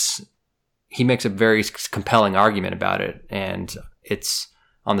makes a very compelling argument about it. And it's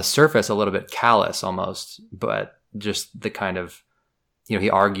on the surface a little bit callous almost, but just the kind of, he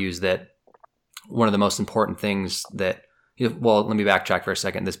argues that one of the most important things that, well, let me backtrack for a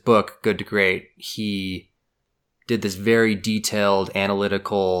second. This book, Good to Great, he did this very detailed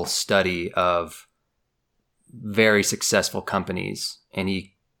analytical study of very successful companies. And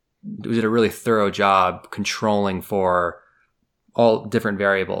he did a really thorough job controlling for all different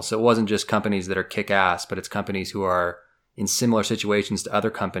variables. So it wasn't just companies that are kick-ass, but it's companies who are in similar situations to other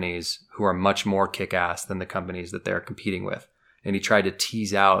companies who are much more kick-ass than the companies that they're competing with. And he tried to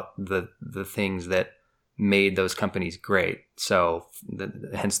tease out the things that made those companies great. So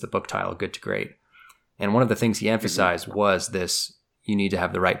hence the book title, Good to Great. And one of the things he emphasized was this, you need to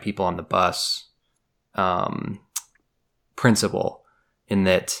have the right people on the bus principle, in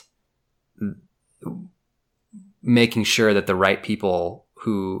that making sure that the right people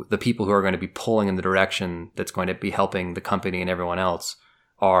the people who are going to be pulling in the direction that's going to be helping the company and everyone else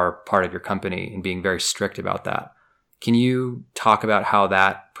are part of your company and being very strict about that. Can you talk about how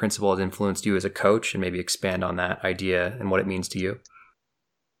that principle has influenced you as a coach and maybe expand on that idea and what it means to you?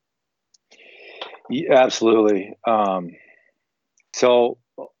 Yeah, absolutely. So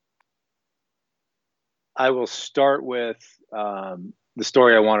I will start with the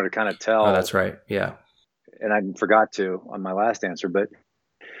story I wanted to kind of tell. Oh, that's right. Yeah. And I forgot to on my last answer, but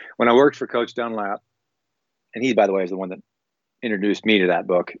when I worked for Coach Dunlap, and he, by the way, is the one that introduced me to that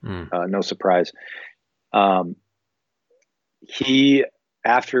book. No surprise. He,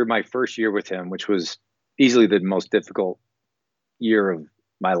 after my first year with him, which was easily the most difficult year of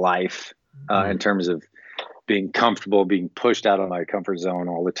my life in terms of being comfortable, being pushed out of my comfort zone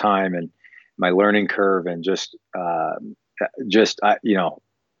all the time, and my learning curve, and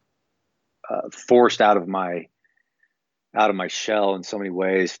forced out of my shell in so many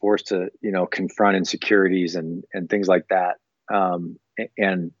ways, forced to, confront insecurities and things like that.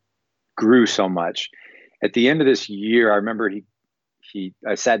 And grew so much. At the end of this year, I remember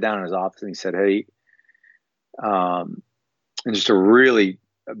I sat down in his office and he said, "Hey," in just a really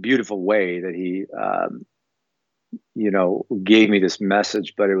beautiful way that he, gave me this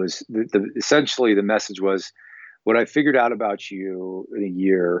message, but it was essentially the message was, what I figured out about you in a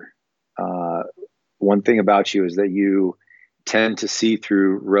year, one thing about you is that you tend to see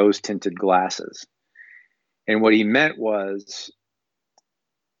through rose-tinted glasses. And what he meant was,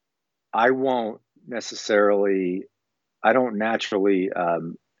 I don't naturally,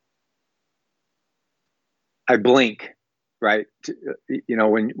 I blink, right?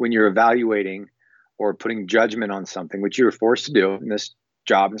 When you're evaluating or putting judgment on something, which you're forced to do in this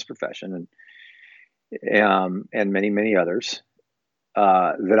job, in this profession, and many, many others,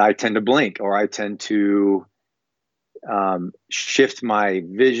 that I tend to blink, or I tend to shift my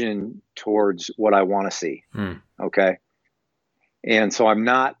vision towards what I want to see. Okay. And so I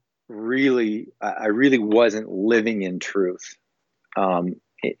really wasn't living in truth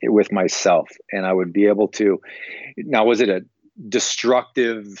with myself. And I would be able to, now, was it a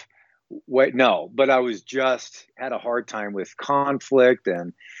destructive way? No, but I was just had a hard time with conflict,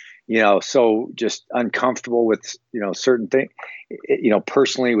 and, so just uncomfortable with, certain things,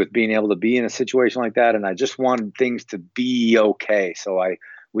 personally, with being able to be in a situation like that. And I just wanted things to be okay, so I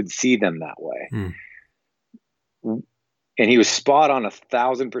would see them that way. And he was spot on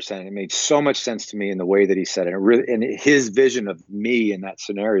 1,000%. It made so much sense to me in the way that he said it. And his vision of me in that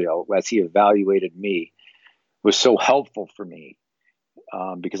scenario, as he evaluated me, was so helpful for me,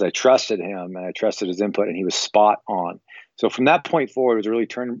 because I trusted him and I trusted his input, and he was spot on. So from that point forward, it was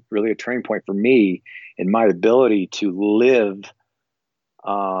really a turning point for me in my ability to live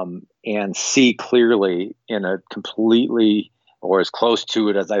and see clearly in a completely, or as close to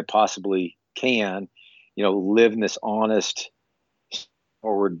it as I possibly can, live in this honest,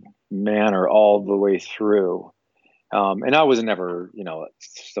 forward manner all the way through. And I was never,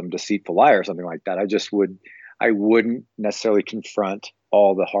 some deceitful liar or something like that. I wouldn't necessarily confront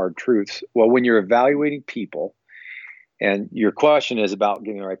all the hard truths. Well, when you're evaluating people, and your question is about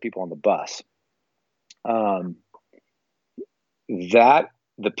getting the right people on the bus, that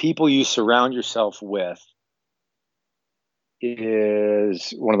the people you surround yourself with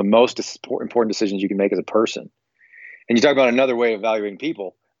is one of the most important decisions you can make as a person. And you talk about another way of evaluating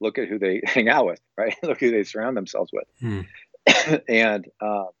people, look at who they hang out with, right? Look who they surround themselves with. And,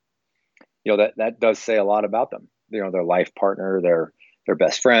 that does say a lot about them, their life partner, their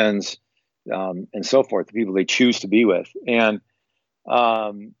best friends, and so forth, the people they choose to be with. And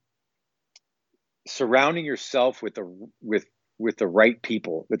surrounding yourself with the right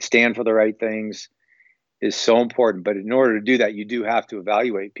people that stand for the right things is so important. But in order to do that, you do have to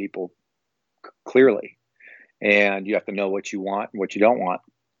evaluate people clearly, and you have to know what you want and what you don't want.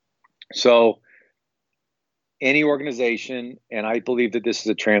 So any organization, and I believe that this is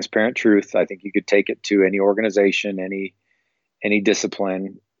a transparent truth, I think you could take it to any organization, any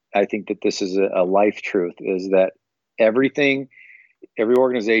discipline. I think that this is a life truth, is that every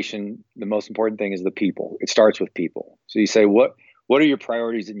organization, the most important thing is the people. It starts with people. So you say, what are your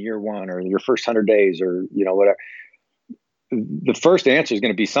priorities in year one, or your first 100 days, or, whatever? The first answer is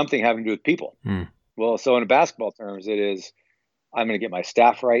going to be something having to do with people. Well, so in basketball terms, it is, I'm going to get my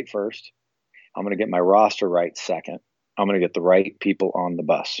staff right first. I'm going to get my roster right second. I'm going to get the right people on the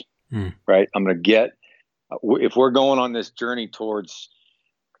bus, right? I'm going to get, if we're going on this journey towards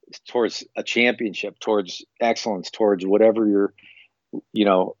a championship, towards excellence, towards whatever your,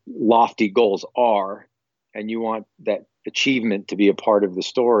 lofty goals are, and you want that achievement to be a part of the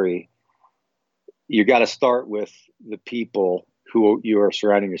story, you got to start with the people who you are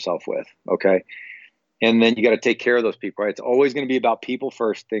surrounding yourself with. Okay. And then you got to take care of those people, right? It's always going to be about people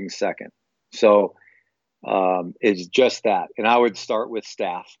first, things second. So it's just that. And I would start with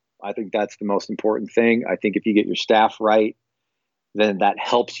staff. I think that's the most important thing. I think if you get your staff right, then that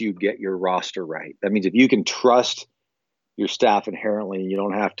helps you get your roster right. That means if you can trust your staff inherently, you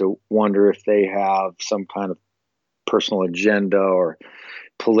don't have to wonder if they have some kind of personal agenda or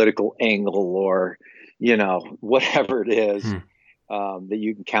political angle or, whatever it is. That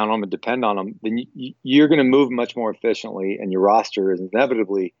you can count on and depend on them, then you're going to move much more efficiently, and your roster is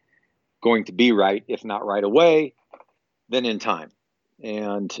inevitably going to be right, if not right away, then in time.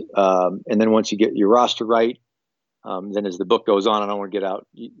 And then once you get your roster right, then as the book goes on, I don't want to get out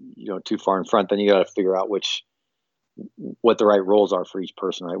too far in front. Then you got to figure out what the right roles are for each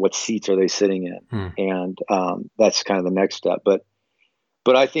person, right? What seats are they sitting in, and that's kind of the next step. But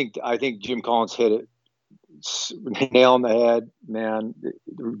I think Jim Collins hit it. Nail on the head, man.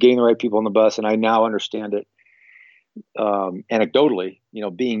 Getting the right people on the bus, and I now understand it anecdotally.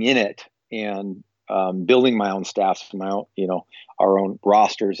 Being in it and building my own staffs, my own, our own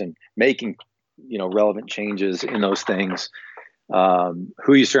rosters, and making relevant changes in those things.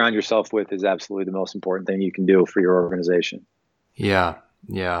 Who you surround yourself with is absolutely the most important thing you can do for your organization. Yeah,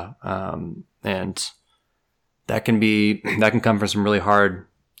 and that can come from some really hard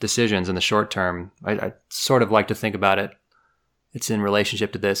decisions in the short term. I sort of like to think about it. It's in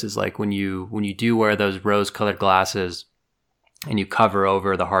relationship to this, is like when you do wear those rose-colored glasses and you cover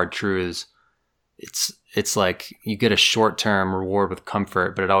over the hard truths, it's like you get a short-term reward with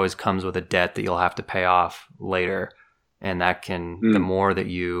comfort, but it always comes with a debt that you'll have to pay off later. And that can, the more that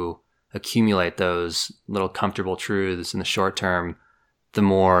you accumulate those little comfortable truths in the short term, the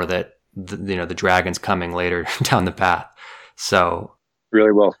more that the dragon's coming later down the path. So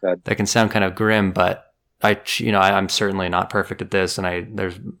really well said. That can sound kind of grim, but I'm certainly not perfect at this, and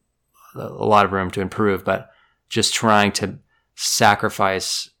there's a lot of room to improve, but just trying to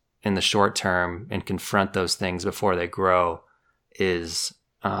sacrifice in the short term and confront those things before they grow is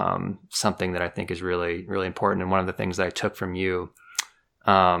something that I think is really, really important. And one of the things that I took from you,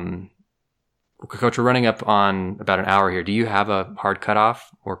 Coach, we're running up on about an hour here. Do you have a hard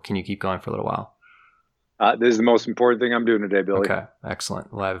cutoff, or can you keep going for a little while? This is the most important thing I'm doing today, Billy. Okay,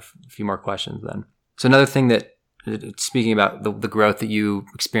 excellent. We'll have a few more questions then. So another thing that, speaking about the growth that you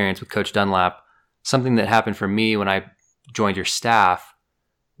experienced with Coach Dunlap, something that happened for me when I joined your staff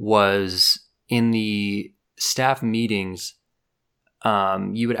was in the staff meetings,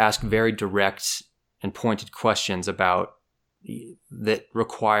 you would ask very direct and pointed questions that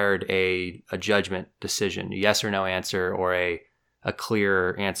required a judgment decision, a yes or no answer, or a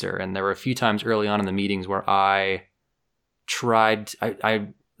clear answer. And there were a few times early on in the meetings where I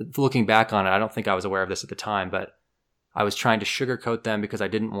looking back on it, I don't think I was aware of this at the time, but I was trying to sugarcoat them because I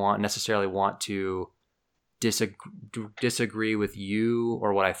didn't necessarily want to disagree with you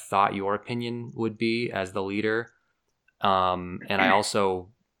or what I thought your opinion would be as the leader. And I also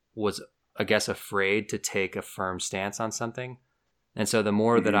was, I guess, afraid to take a firm stance on something. And so the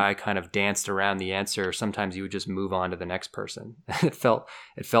more that I kind of danced around the answer, sometimes you would just move on to the next person. It felt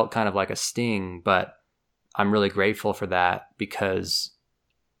kind of like a sting, but I'm really grateful for that, because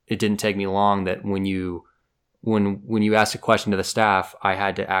it didn't take me long that when you asked a question to the staff, I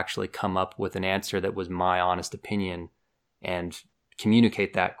had to actually come up with an answer that was my honest opinion and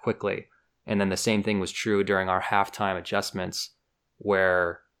communicate that quickly. And then the same thing was true during our halftime adjustments,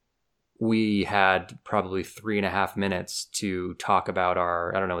 where we had probably 3.5 minutes to talk about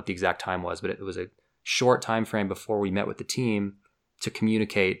I don't know what the exact time was, but it was a short time frame before we met with the team to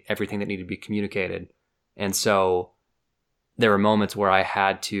communicate everything that needed to be communicated. And so there were moments where I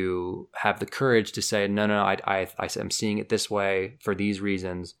had to have the courage to say, no, I'm seeing it this way for these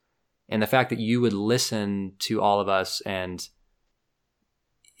reasons. And the fact that you would listen to all of us, and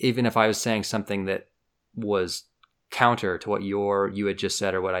even if I was saying something that was counter to what you had just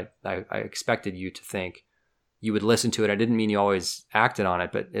said or what I expected you to think, you would listen to it. I didn't mean you always acted on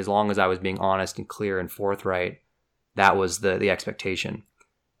it, but as long as I was being honest and clear and forthright, that was the expectation.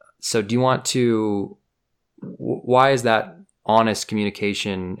 So do you want to, why is that honest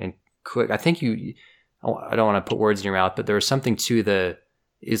communication and quick? I think I don't want to put words in your mouth, but there was something to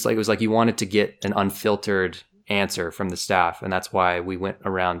it was like you wanted to get an unfiltered answer from the staff, and that's why we went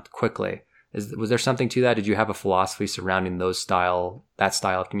around quickly. Was there something to that? Did you have a philosophy surrounding that style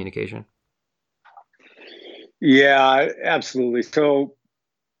of communication? Yeah, absolutely. So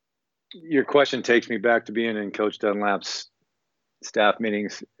your question takes me back to being in Coach Dunlap's staff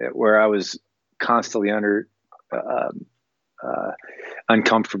meetings, where I was constantly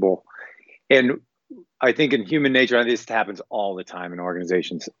uncomfortable. And I think in human nature, this happens all the time in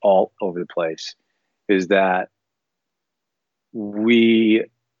organizations all over the place, is that we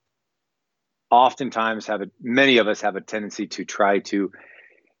oftentimes many of us have a tendency to try to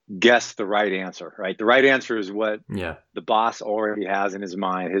guess the right answer, right? The right answer is what the boss already has in his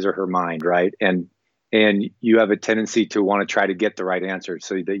mind, his or her mind, right? And you have a tendency to want to try to get the right answer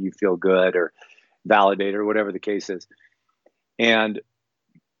so that you feel good or validated or whatever the case is. And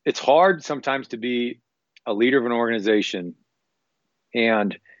it's hard sometimes to be a leader of an organization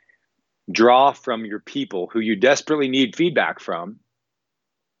and draw from your people who you desperately need feedback from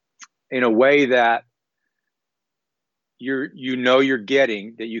in a way that you're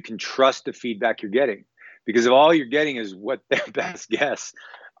getting, that you can trust the feedback you're getting. Because if all you're getting is what their best guess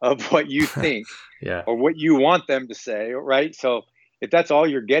of what you think or what you want them to say, right? So if that's all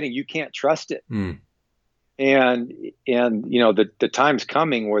you're getting, you can't trust it. And the time's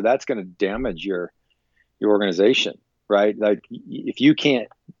coming where that's going to damage your organization, right? Like if you can't,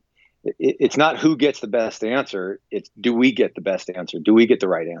 it's not who gets the best answer. It's do we get the best answer? Do we get the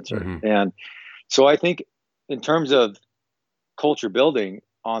right answer? Mm-hmm. And so I think in terms of culture building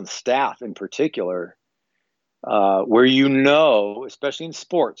on staff in particular, where especially in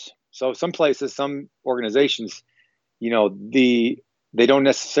sports. So some places, some organizations, they don't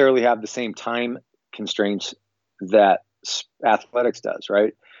necessarily have the same time constraints that athletics does,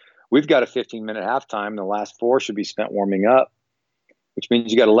 right? We've got a 15-minute halftime. The last 4 should be spent warming up, which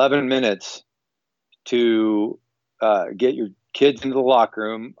means you got 11 minutes to get your kids into the locker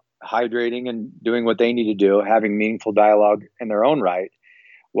room, hydrating and doing what they need to do, having meaningful dialogue in their own right,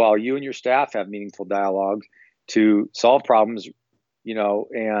 while you and your staff have meaningful dialogue to solve problems,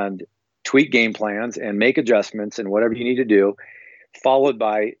 and tweak game plans and make adjustments and whatever you need to do, followed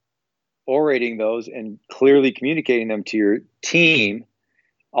by orating those and clearly communicating them to your team.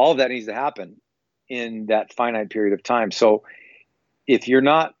 All of that needs to happen in that finite period of time. So if you're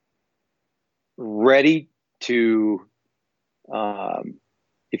not ready to,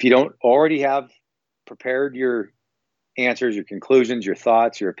 if you don't already have prepared your answers, your conclusions, your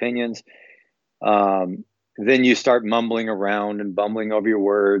thoughts, your opinions, then you start mumbling around and bumbling over your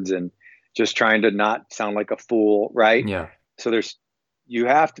words and just trying to not sound like a fool, right? Yeah. So you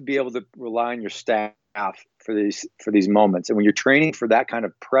have to be able to rely on your staff for these moments. And when you're training for that kind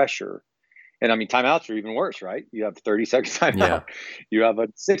of pressure, and I mean, timeouts are even worse, right? You have 30-second timeout, you have a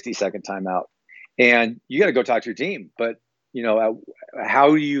 60-second timeout, and you got to go talk to your team. But how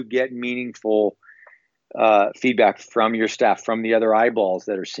do you get meaningful feedback from your staff, from the other eyeballs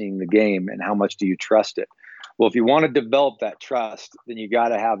that are seeing the game, and how much do you trust it? Well, if you want to develop that trust, then you got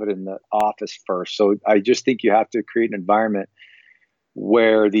to have it in the office first. So I just think you have to create an environment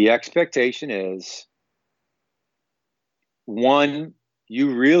where the expectation is, one,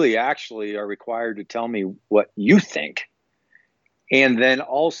 you really actually are required to tell me what you think. And then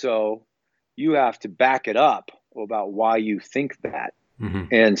also you have to back it up about why you think that. Mm-hmm.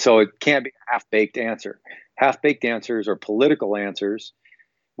 And so it can't be a half-baked answer. Half-baked answers are political answers,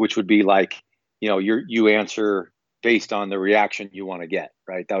 which would be like, you answer based on the reaction you want to get,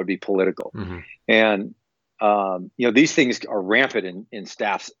 right? That would be political. Mm-hmm. And, these things are rampant in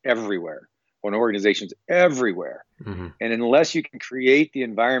staffs everywhere, or in organizations everywhere. Mm-hmm. And unless you can create the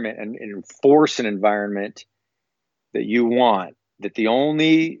environment and enforce an environment that you want, that the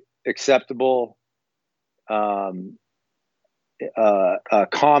only acceptable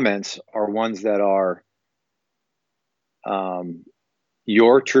comments are ones that are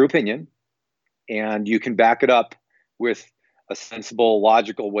your true opinion, and you can back it up with a sensible,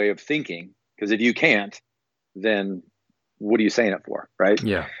 logical way of thinking. Because if you can't, then what are you saying it for, right?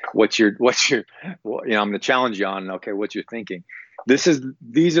 Yeah. What's your I'm going to challenge you on, okay, what's your thinking? These are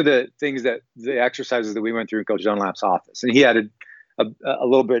the things the exercises that we went through in Coach Dunlap's office. And he had a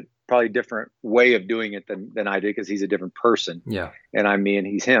little bit probably different way of doing it than I did, because he's a different person. Yeah. And I'm me and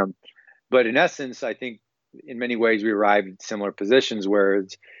he's him. But in essence, I think in many ways we arrived at similar positions where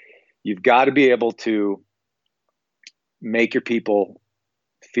you've got to be able to make your people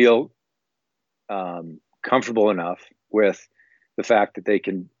feel comfortable enough with the fact that they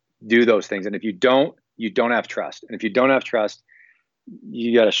can do those things. And if you don't have trust. And if you don't have trust,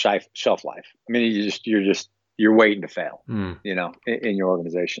 you got a shelf life. I mean, you're waiting to fail, in your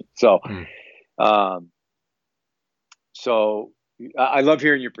organization. So, so I love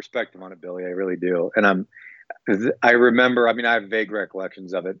hearing your perspective on it, Billy. I really do. And I remember, I mean, I have vague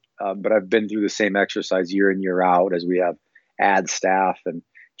recollections of it, but I've been through the same exercise year in, year out as we have add staff and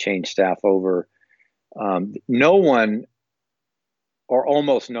change staff over. No one, or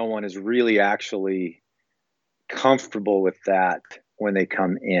almost no one, is really actually comfortable with that when they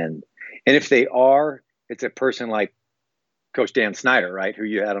come in. And if they are, it's a person like Coach Dan Snyder, right, who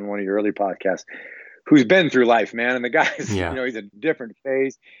you had on one of your early podcasts, who's been through life, man. And the guy's, Yeah. he's a different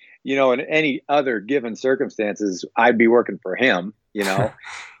phase, in any other given circumstances, I'd be working for him,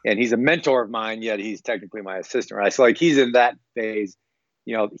 and he's a mentor of mine, yet he's technically my assistant, right? So like he's in that phase,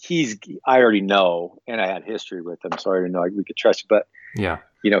 I already know, and I had history with him, so I already know we could trust him. But Yeah.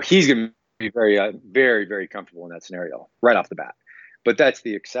 he's going to be very, very, very comfortable in that scenario right off the bat. But that's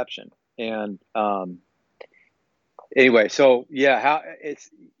the exception. And anyway, so yeah, how it's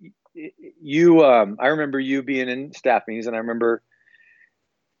you. I remember you being in staff meetings, and I remember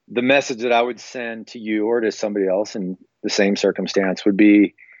the message that I would send to you or to somebody else in the same circumstance would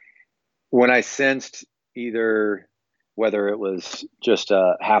be when I sensed either whether it was just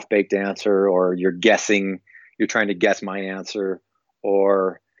a half-baked answer or you're trying to guess my answer,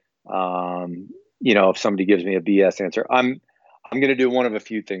 or if somebody gives me a BS answer, I'm going to do one of a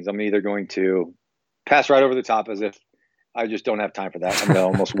few things. I'm either going to pass right over the top as if I just don't have time for that. I'm going to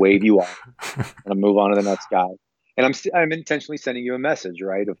almost wave you off and move on to the next guy. And I'm intentionally sending you a message,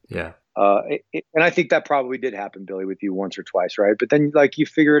 right? Yeah. And I think that probably did happen, Billy, with you once or twice, right? But then like you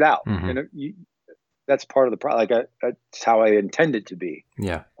figure it out, Mm-hmm. and that's part of the problem. Like that's how I intend it to be.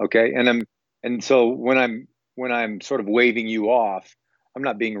 Yeah. Okay. And so when I'm sort of waving you off, I'm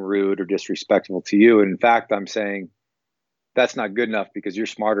not being rude or disrespectful to you. And in fact, I'm saying that's not good enough because you're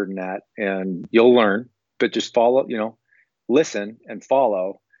smarter than that and you'll learn, but just follow, listen and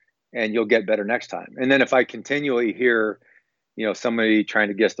follow, and you'll get better next time. And then if I continually hear, somebody trying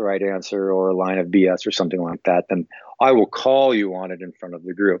to guess the right answer or a line of BS or something like that, then I will call you on it in front of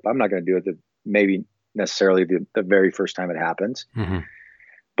the group. I'm not going to do it maybe necessarily the very first time it happens. Mm-hmm.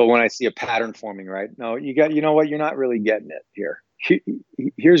 But when I see a pattern forming, right? No, you know what? You're not really getting it here.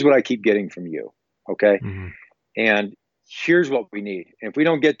 Here's what I keep getting from you. Okay. Mm-hmm. And here's what we need. And if we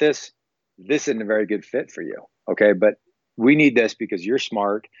don't get this isn't a very good fit for you. Okay. But we need this because you're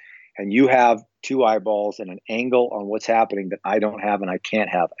smart and you have two eyeballs and an angle on what's happening that I don't have and I can't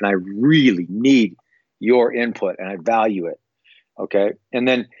have. And I really need your input and I value it. Okay. And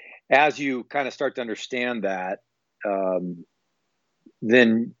then as you kind of start to understand that,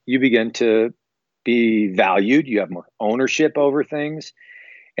 then you begin to be valued. You have more ownership over things.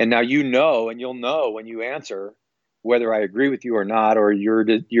 And now and you'll know when you answer whether I agree with you or not, or your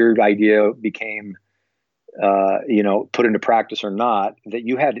idea became, put into practice or not, that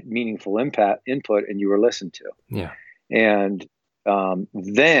you had meaningful input and you were listened to. Yeah. And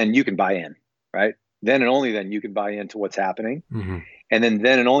then you can buy in, right? Then and only then you can buy into what's happening. Mm-hmm. And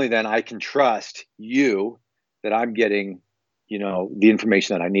then and only then I can trust you that I'm getting, the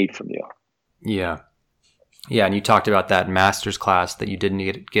information that I need from you. Yeah. Yeah. And you talked about that master's class that you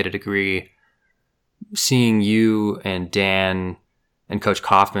didn't get a degree. Seeing you and Dan and Coach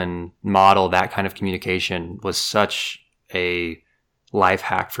Kaufman model that kind of communication was such a life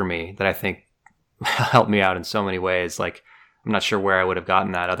hack for me that I think helped me out in so many ways. Like, I'm not sure where I would have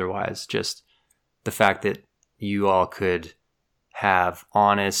gotten that otherwise. Just the fact that you all could have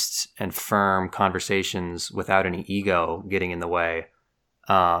honest and firm conversations without any ego getting in the way,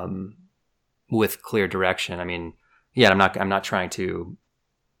 with clear direction. I mean, yeah, I'm not trying to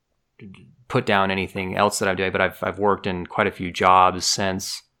put down anything else that I'm doing, but I've worked in quite a few jobs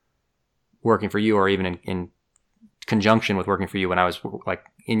since working for you, or even in conjunction with working for you when I was like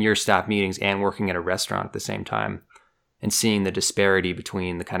in your staff meetings and working at a restaurant at the same time, and seeing the disparity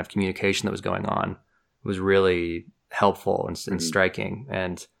between the kind of communication that was going on was really helpful and striking.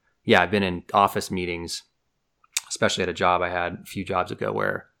 And yeah, I've been in office meetings, especially at a job I had a few jobs ago,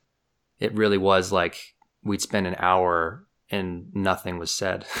 where it really was like we'd spend an hour and nothing was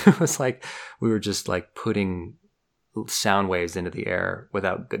said. It was like we were just like putting sound waves into the air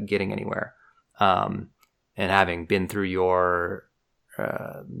without getting anywhere. And having been through your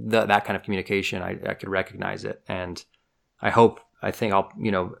that kind of communication, I could recognize it. And I think I'll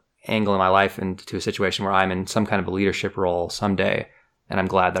angle in my life into a situation where I'm in some kind of a leadership role someday, and I'm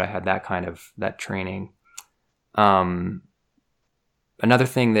glad that I had that training. Another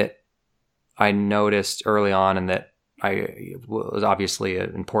thing that I noticed early on, and that was obviously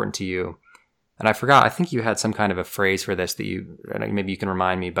important to you, and I forgot, I think you had some kind of a phrase for this that maybe you can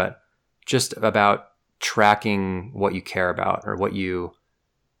remind me, but just about tracking what you care about, or what you,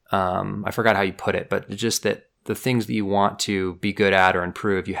 I forgot how you put it, but just that the things that you want to be good at or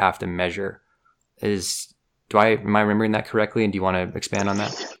improve, you have to measure. Am I remembering that correctly? And do you want to expand on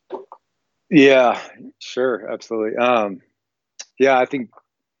that? Yeah, sure. Absolutely. Yeah, I think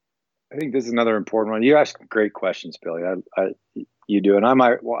this is another important one. You ask great questions, Billy. You do. And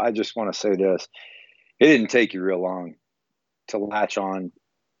I just want to say this. It didn't take you real long to latch on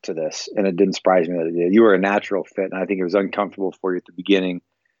to this. And it didn't surprise me that it did. You were a natural fit. And I think it was uncomfortable for you at the beginning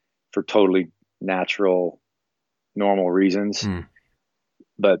for totally natural, normal reasons. Mm.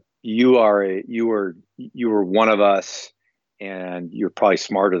 But you were one of us, and you're probably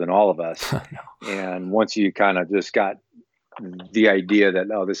smarter than all of us. No. And once you kind of just got the idea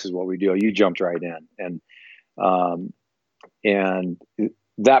that, oh, this is what we do, you jumped right in. And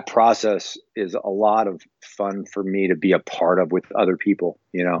that process is a lot of fun for me to be a part of with other people,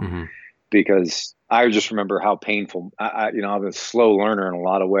 Mm-hmm. because I just remember how painful, I'm a slow learner in a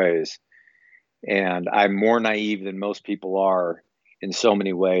lot of ways, and I'm more naive than most people are in so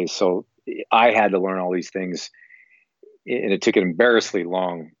many ways. So I had to learn all these things, and it took an embarrassingly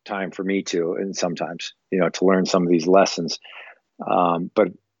long time for me to, and sometimes, to learn some of these lessons.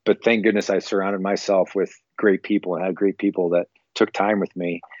 But thank goodness I surrounded myself with great people and had great people that took time with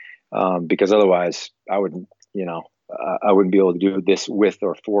me, because otherwise I wouldn't be able to do this with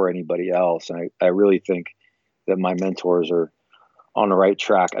or for anybody else. And I really think that my mentors are on the right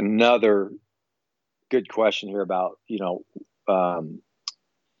track. Another good question here about,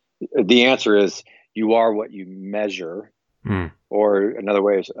 the answer is you are what you measure, or another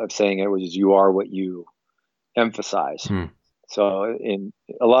way of saying it was you are what you emphasize. So in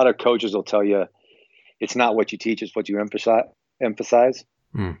a lot of coaches will tell you it's not what you teach, it's what you emphasize.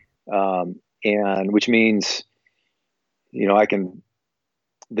 And which means,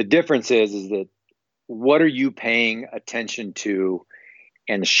 the difference is that what are you paying attention to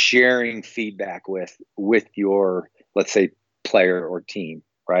and sharing feedback with your, let's say, player or team,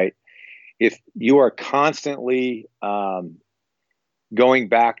 right? If you are constantly going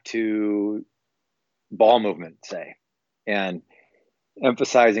back to ball movement, say, and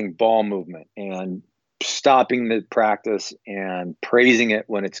emphasizing ball movement and stopping the practice and praising it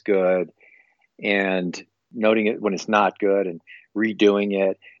when it's good and noting it when it's not good and redoing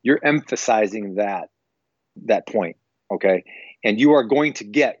it, you're emphasizing that point, okay? And you are going to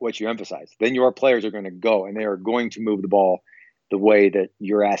get what you emphasize. Then your players are going to go and they are going to move the ball the way that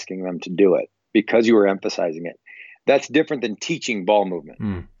you're asking them to do it because you are emphasizing it. That's different than teaching ball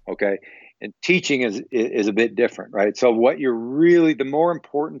movement, okay? And teaching is a bit different, right? So what you're really, the more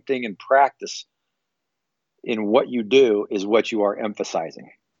important thing in practice in what you do is what you are emphasizing,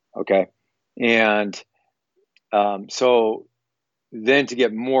 okay? And so then to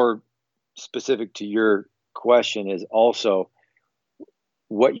get more specific to your question is also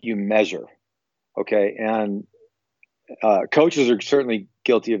what you measure, okay? And coaches are certainly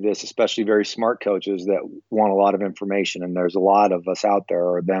guilty of this, especially very smart coaches that want a lot of information. And there's a lot of us out there,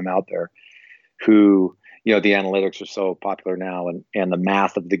 or them out there, who, the analytics are so popular now, and the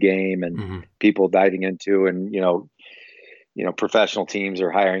math of the game, and people diving into, and, professional teams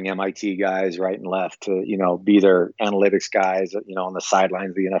are hiring MIT guys right and left to, be their analytics guys, on the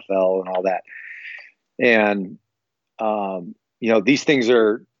sidelines of the NFL and all that. And, these things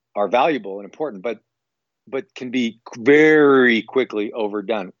are valuable and important, but can be very quickly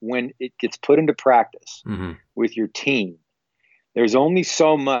overdone when it gets put into practice with your team. There's only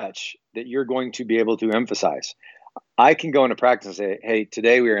so much that you're going to be able to emphasize. I can go into practice and say, hey,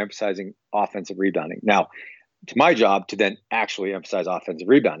 today we are emphasizing offensive rebounding. Now, it's my job to then actually emphasize offensive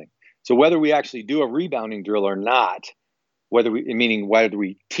rebounding. So whether we actually do a rebounding drill or not, whether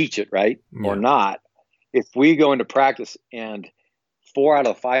we teach it, right, or not, if we go into practice and 4 out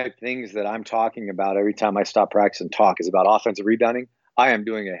of 5 things that I'm talking about every time I stop practice and talk is about offensive rebounding, I am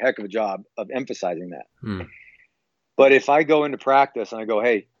doing a heck of a job of emphasizing that. But if I go into practice and I go,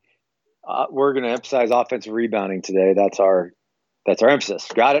 hey, we're going to emphasize offensive rebounding today. That's our emphasis.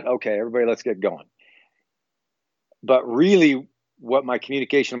 Got it? Okay, everybody, let's get going. But really what my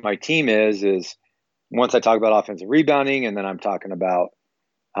communication with my team is once I talk about offensive rebounding, and then I'm talking about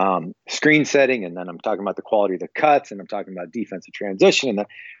screen setting, and then I'm talking about the quality of the cuts, and I'm talking about defensive transition, and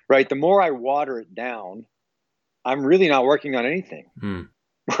right, the more I water it down, I'm really not working on anything. We're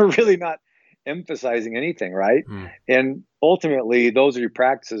really not emphasizing anything, right? And ultimately, those are your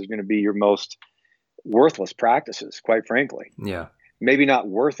practices are going to be your most worthless practices, quite frankly. Yeah. Maybe not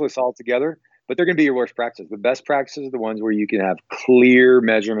worthless altogether, but they're going to be your worst practices. The best practices are the ones where you can have clear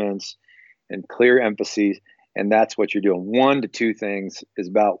measurements and clear emphases. And that's what you're doing. 1 to 2 things is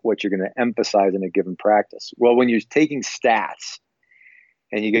about what you're going to emphasize in a given practice. Well, when you're taking stats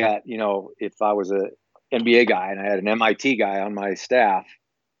and you got, if I was an NBA guy and I had an MIT guy on my staff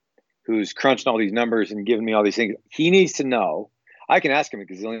who's crunching all these numbers and giving me all these things, he needs to know. I can ask him a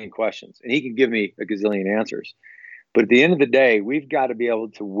gazillion questions and he can give me a gazillion answers. But at the end of the day, we've got to be able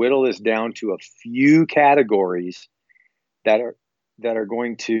to whittle this down to a few categories that are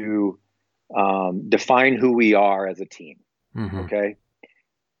going to define who we are as a team. Okay.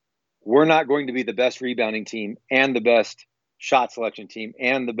 We're not going to be the best rebounding team and the best shot selection team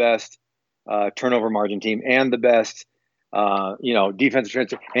and the best turnover margin team and the best, defensive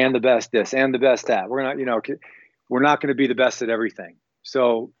transfer and the best this and the best that. We're not going to be the best at everything.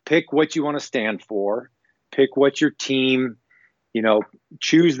 So pick what you want to stand for. Pick what your team,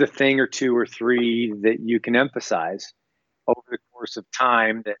 choose the thing or two or three that you can emphasize over the course of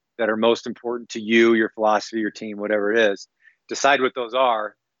time that are most important to you, your philosophy, your team, whatever it is. Decide what those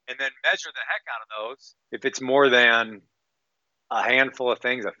are, and then measure the heck out of those. If it's more than a handful of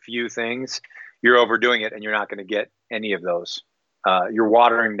things, a few things, you're overdoing it and you're not going to get any of those. You're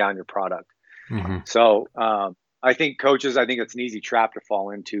watering down your product. Mm-hmm. So I think it's an easy trap to fall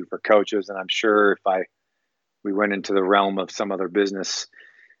into for coaches. And I'm sure if we went into the realm of some other business,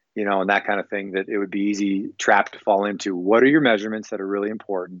 and that kind of thing, that it would be easy trap to fall into. What are your measurements that are really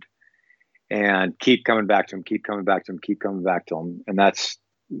important? And keep coming back to them, keep coming back to them, keep coming back to them. And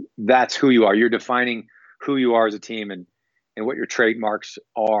that's who you are. You're defining who you are as a team and what your trademarks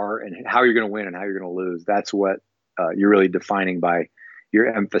are and how you're going to win and how you're going to lose. That's what you're really defining by your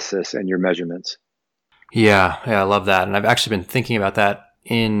emphasis and your measurements. Yeah, I love that. And I've actually been thinking about that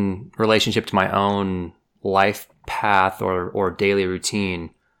in relationship to my own life path or daily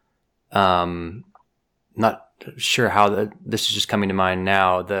routine. Not sure how this is just coming to mind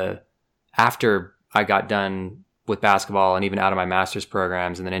now. After I got done with basketball and even out of my master's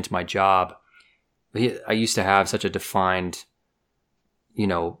programs and then into my job, I used to have such a defined,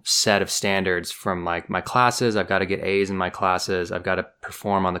 set of standards from my classes. I've got to get A's in my classes. I've got to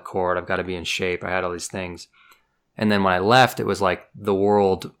perform on the court. I've got to be in shape. I had all these things. And then when I left, it was like the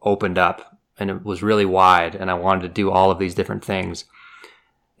world opened up and it was really wide and I wanted to do all of these different things.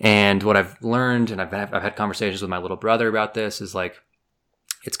 And what I've learned, and I've had conversations with my little brother about this, is like,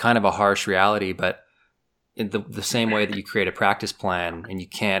 it's kind of a harsh reality, but in the same way that you create a practice plan and you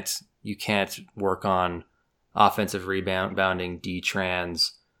can't work on offensive rebounding,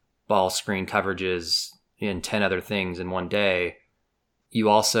 D-trans, ball screen coverages, and 10 other things in one day, you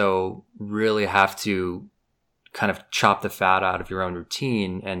also really have to kind of chop the fat out of your own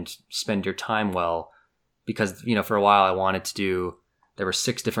routine and spend your time well. Because, for a while there were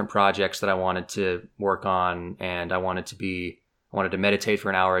 6 different projects that I wanted to work on, and I wanted to meditate for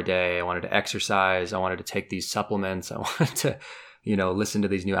an hour a day. I wanted to exercise. I wanted to take these supplements. I wanted to, listen to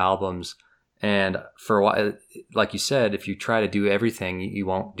these new albums. And for a while, like you said, if you try to do everything, you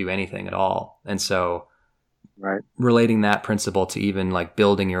won't do anything at all. And so right, relating that principle to even like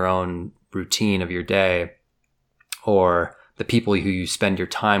building your own routine of your day, or the people who you spend your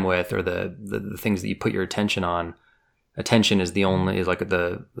time with, or the things that you put your attention on. Attention is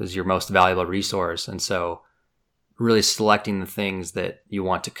is your most valuable resource. And so really selecting the things that you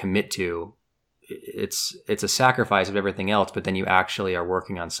want to commit to, it's a sacrifice of everything else, but then you actually are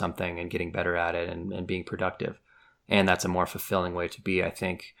working on something and getting better at it and being productive. And that's a more fulfilling way to be, I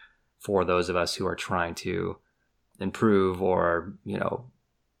think, for those of us who are trying to improve or,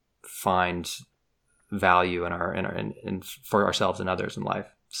 find value in for ourselves and others in life.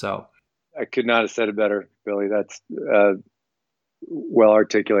 So I could not have said it better, Billy. That's well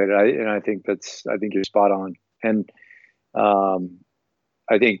articulated. I think you're spot on. And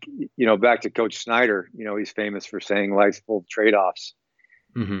I think, back to Coach Snyder, he's famous for saying life's full of trade-offs.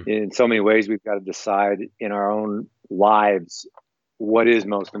 Mm-hmm. In so many ways, we've got to decide in our own lives what is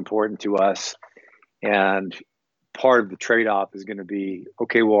most important to us. And part of the trade-off is going to be,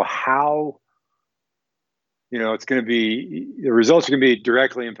 okay, well, how, it's going to be, the results are going to be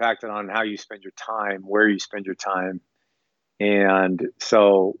directly impacted on how you spend your time, where you spend your time. And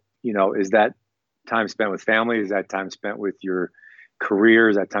so, is that time spent with family? Is that time spent with your career?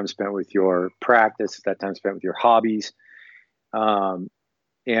 Is that time spent with your practice? Is that time spent with your hobbies?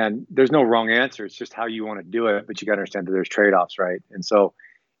 And there's no wrong answer. It's just how you want to do it, but you got to understand that there's trade-offs, right? And so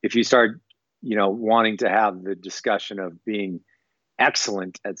if you start, wanting to have the discussion of being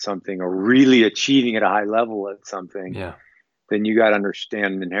excellent at something or really achieving at a high level at something, then you got to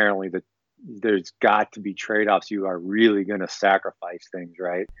understand inherently that there's got to be trade-offs. You are really going to sacrifice things,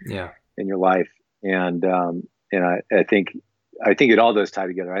 right? Yeah. In your life. And I think it all does tie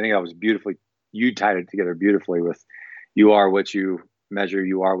together. I think you tied it together beautifully with, you are what you measure,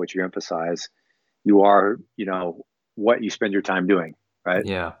 you are what you emphasize, you are, what you spend your time doing. Right.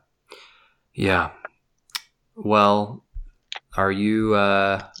 Yeah. Yeah. Well, are you,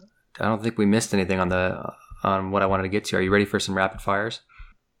 I don't think we missed anything on what I wanted to get to. Are you ready for some rapid fires?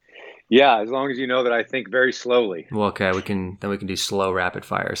 Yeah. As long as you know that I think very slowly. Well, okay. We can do slow rapid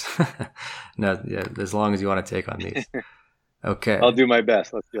fires. No, yeah, as long as you want to take on these. Okay. I'll do my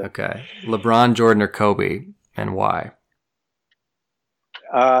best. Let's do it. Okay. LeBron, Jordan, or Kobe, and why?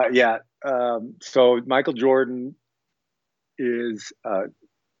 So Michael Jordan is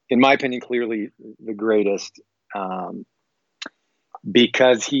in my opinion, clearly the greatest,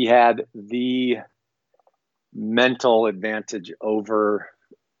 because he had the mental advantage over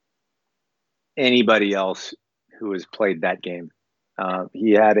anybody else who has played that game.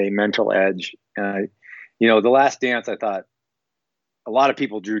 He had a mental edge. The Last Dance, I thought a lot of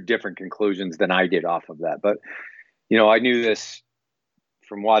people drew different conclusions than I did off of that. But, I knew this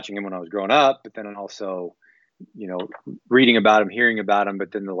from watching him when I was growing up, but then also, reading about him, hearing about him.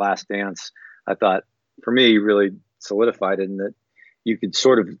 But then The Last Dance, I thought, for me, really solidified it in that you could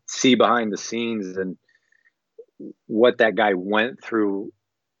sort of see behind the scenes and what that guy went through,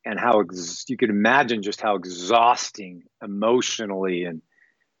 and how you could imagine just how exhausting emotionally and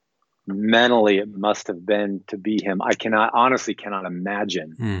mentally it must have been to be him. I honestly cannot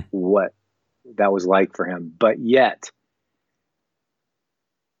imagine what that was like for him. But yet,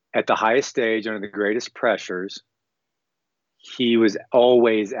 at the highest stage, under the greatest pressures, he was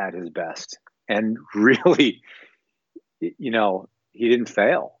always at his best. And really, he didn't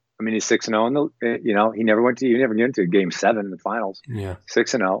fail. I mean, he's 6-0 in the, he never went to game 7 in the finals. Yeah.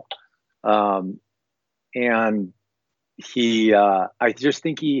 6-0. And he, I just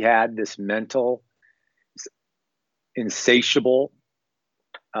think he had this mental, insatiable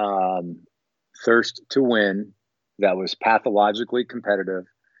thirst to win that was pathologically competitive,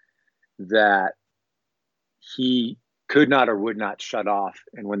 that he could not or would not shut off.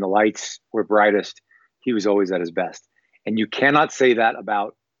 And when the lights were brightest, he was always at his best. And you cannot say that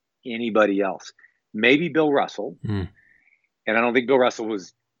about anybody else. Maybe Bill Russell. And I don't think Bill Russell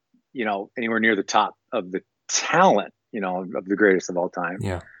was, anywhere near the top of the talent, of the greatest of all time.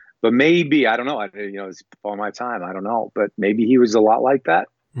 Yeah. But maybe, I don't know, it's before my time. I don't know, but maybe he was a lot like that.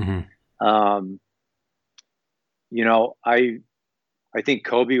 I think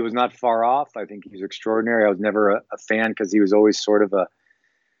Kobe was not far off. I think he was extraordinary. I was never a fan because he was always sort of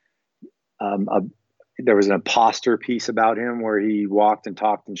there was an imposter piece about him where he walked and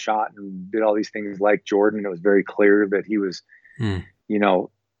talked and shot and did all these things like Jordan. It was very clear that he was,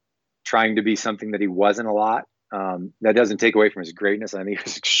 trying to be something that he wasn't a lot. That doesn't take away from his greatness. I think he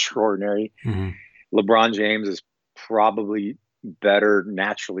was extraordinary. LeBron James is probably better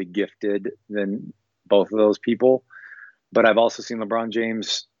naturally gifted than both of those people. But I've also seen LeBron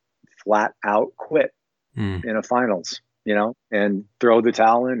James flat out quit in a finals, and throw the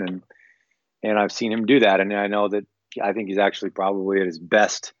towel in. And I've seen him do that. And I know that I think he's actually probably at his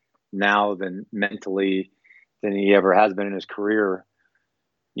best now than mentally than he ever has been in his career,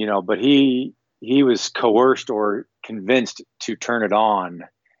 but he was coerced or convinced to turn it on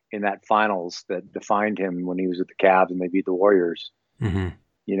in that finals that defined him when he was with the Cavs and they beat the Warriors.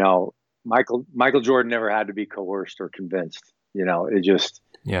 Michael Jordan never had to be coerced or convinced. It just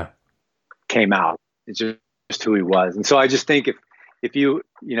came out. It's just who he was. And so I just think if you,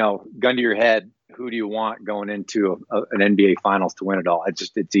 gun to your head, who do you want going into an NBA finals to win it all?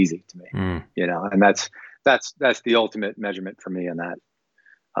 It's easy to me, and that's the ultimate measurement for me in that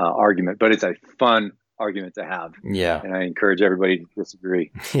argument. But it's a fun argument to have. Yeah. And I encourage everybody to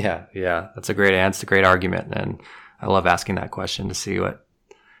disagree. Yeah. That's a great answer, great argument. And I love asking that question to see what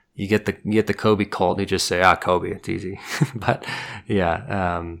you get the Kobe cult. You just say, Kobe, it's easy. But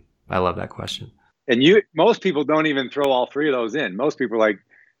I love that question. And most people don't even throw all three of those in. Most people are like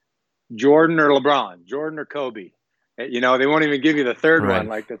Jordan or LeBron, Jordan or Kobe. They won't even give you the third one.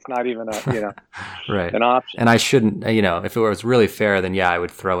 Like that's not even an option. And I shouldn't, if it was really fair, then I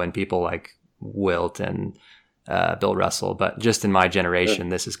would throw in people like Wilt and Bill Russell. But just in my generation,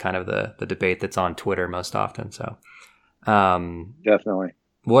 This is kind of the debate that's on Twitter most often. So definitely.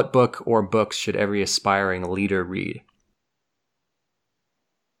 What book or books should every aspiring leader read?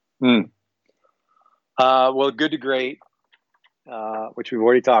 Well, Good to Great, which we've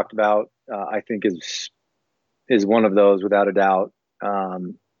already talked about, I think is one of those without a doubt.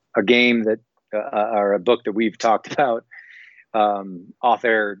 A game that, or a book that we've talked about off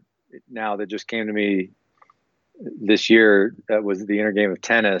air now that just came to me this year, that was The Inner Game of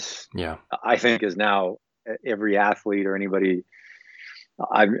Tennis. Yeah, I think is now every athlete or anybody.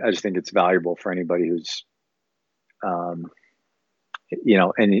 I just think it's valuable for anybody who's, in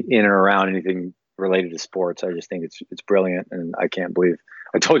and around anything related to sports. I just think it's brilliant, and I can't believe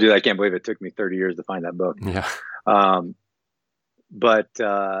it took me 30 years to find that book. Yeah. But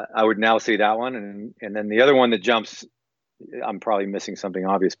I would now say that one, and then the other one that jumps. I'm probably missing something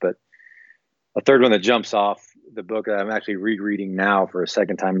obvious, but a third one that jumps off the book that I'm actually rereading now for a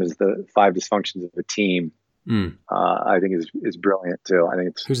second time is The 5 Dysfunctions of a Team. I think is brilliant too. I think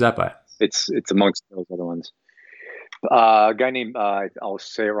it's. Who's that by? It's amongst those other ones. A guy named I'll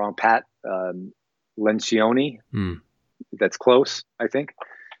say it wrong, Pat Lencioni. That's close, I think.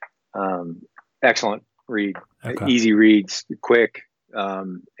 Excellent read, Okay. easy reads, quick,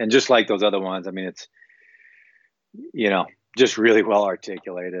 and just like those other ones. I mean, it's just really well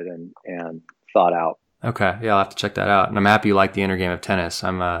articulated and thought out. Okay. Yeah, I'll have to check that out. And I'm happy you like The Inner Game of Tennis.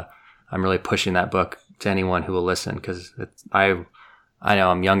 I'm really pushing that book to anyone who will listen, because I know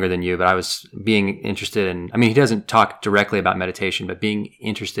I'm younger than you, but I was being interested in, I mean, he doesn't talk directly about meditation, but being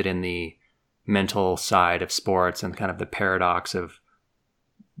interested in the mental side of sports and kind of the paradox of,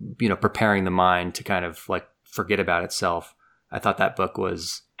 preparing the mind to kind of like forget about itself. I thought that book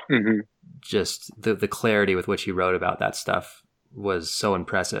was just the clarity with which he wrote about that stuff was so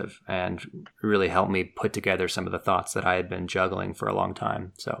impressive and really helped me put together some of the thoughts that I had been juggling for a long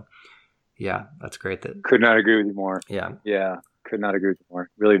time. So yeah, that's great. Could not agree with you more. Yeah. Could not agree with you more.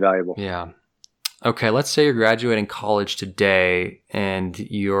 Really valuable. Yeah. Okay, let's say you're graduating college today and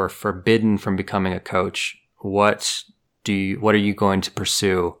you're forbidden from becoming a coach. What are you going to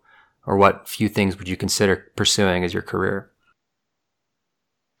pursue, or what few things would you consider pursuing as your career?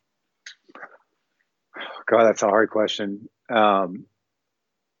 God, that's a hard question. It's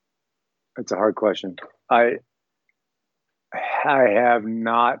a hard question. I have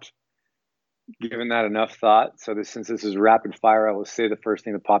not given that enough thought. So since this is rapid fire, I will say the first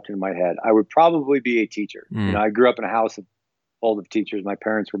thing that popped into my head. I would probably be a teacher. I grew up in a house full of teachers. My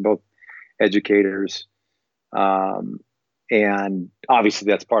parents were both educators. And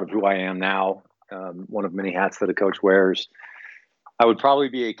obviously that's part of who I am now. One of many hats that a coach wears. I would probably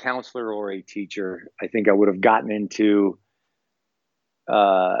be a counselor or a teacher. I think I would have gotten into,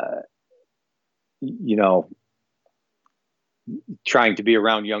 trying to be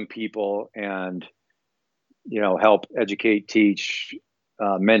around young people and, help educate, teach,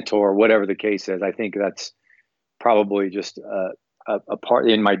 mentor, whatever the case is. I think that's probably just a part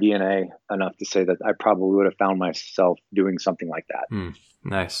in my DNA enough to say that I probably would have found myself doing something like that.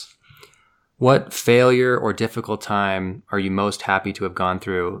 Nice. What failure or difficult time are you most happy to have gone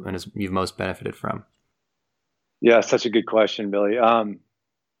through and you've most benefited from? Yeah, such a good question, Billy.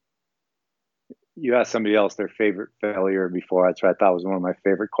 You asked somebody else their favorite failure before. That's what I thought was one of my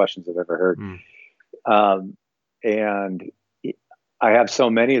favorite questions I've ever heard. And I have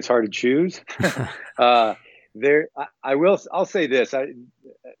so many, it's hard to choose. I'll say this. I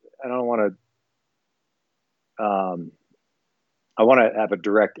don't want to, I want to have a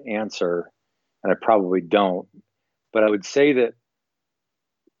direct answer, and I probably don't, but I would say that,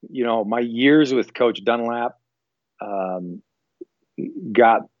 my years with Coach Dunlap,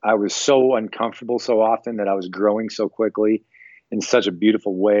 I was so uncomfortable so often that I was growing so quickly in such a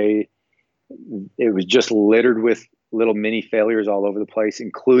beautiful way. It was just littered with little mini failures all over the place,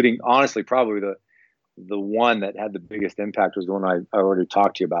 including, honestly, probably the one that had the biggest impact was the one I already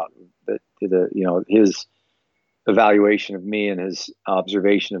talked to you about. His evaluation of me and his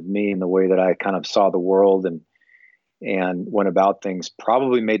observation of me and the way that I kind of saw the world and went about things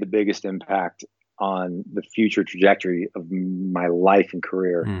probably made the biggest impact on the future trajectory of my life and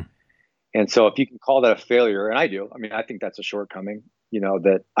career. And so if you can call that a failure, and I do, I mean, I think that's a shortcoming,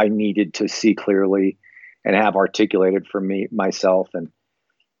 that I needed to see clearly and have articulated for myself. And,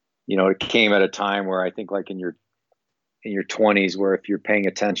 it came at a time where I think like in your 20s, where if you're paying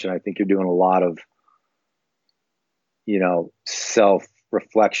attention, I think you're doing a lot of,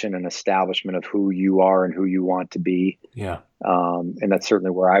 self-reflection and establishment of who you are and who you want to be. Yeah. And that's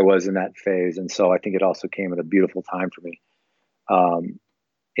certainly where I was in that phase. And so I think it also came at a beautiful time for me.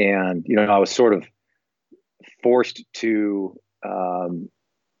 And, I was sort of forced to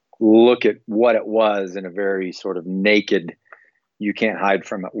look at what it was in a very sort of naked, you can't hide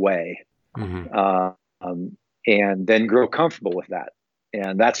from it way. And then grow comfortable with that.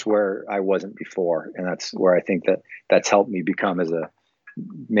 And that's where I wasn't before. And that's where I think that's helped me become as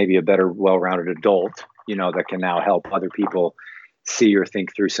maybe a better, well-rounded adult, that can now help other people see or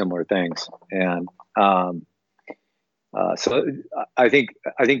think through similar things. And so I think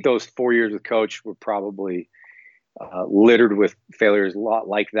those 4 years with Coach were probably littered with failures, a lot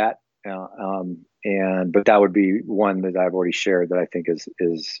like that. But that would be one that I've already shared that I think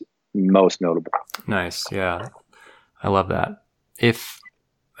is most notable. Nice. Yeah. I love that.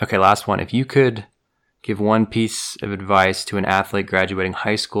 Okay, last one. If you could give one piece of advice to an athlete graduating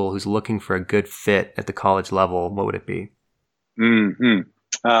high school who's looking for a good fit at the college level, what would it be?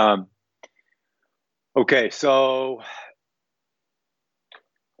 Okay, so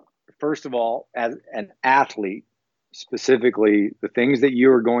first of all, as an athlete, specifically, the things that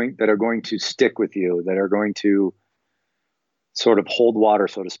are going to stick with you, that are going to sort of hold water,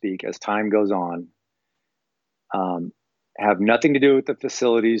 so to speak, as time goes on, have nothing to do with the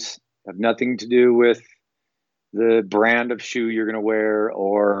facilities, have nothing to do with the brand of shoe you're going to wear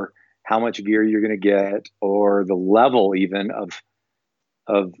or how much gear you're going to get or the level even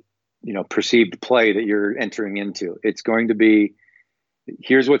of perceived play that you're entering into. It's going to be,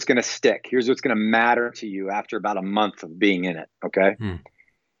 here's what's going to stick. Here's what's going to matter to you after about a month of being in it. Okay.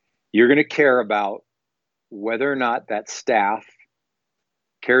 You're going to care about whether or not that staff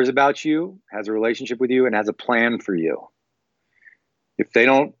cares about you, has a relationship with you, and has a plan for you. If they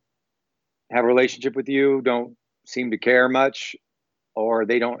don't have a relationship with you, don't seem to care much, or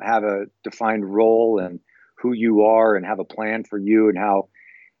they don't have a defined role and who you are and have a plan for you and how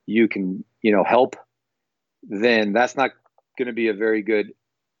you can, help, then that's not going to be a very good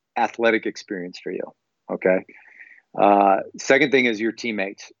athletic experience for you. Okay. Second thing is your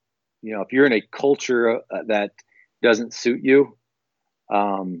teammates. If you're in a culture that doesn't suit you,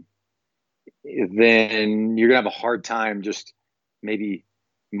 then you're gonna have a hard time just maybe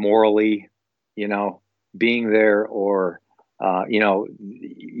morally, being there, or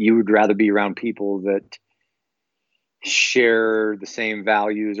you would rather be around people that share the same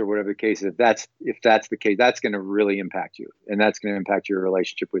values or whatever the case is. If that's the case, that's going to really impact you, and that's going to impact your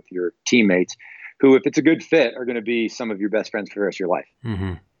relationship with your teammates, who, if it's a good fit, are going to be some of your best friends for the rest of your life.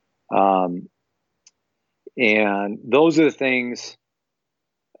 And those are the things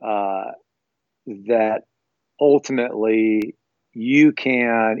that ultimately you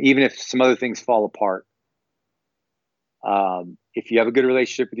can, even if some other things fall apart, if you have a good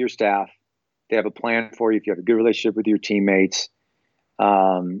relationship with your staff, they have a plan for you, if you have a good relationship with your teammates,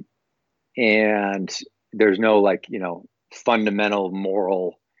 and there's no fundamental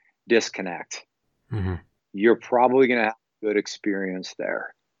moral disconnect, you're probably going to have a good experience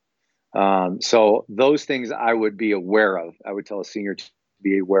there. So those things I would be aware of. I would tell a senior to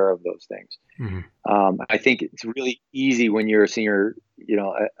be aware of those things. I think it's really easy when you're a senior,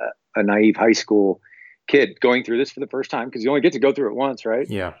 a naive high school kid going through this for the first time, because you only get to go through it once, right?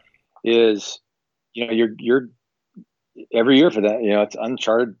 Yeah. Is, you're every year for that, it's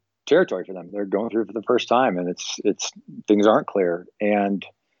uncharted territory for them. They're going through it for the first time, and it's things aren't clear. And,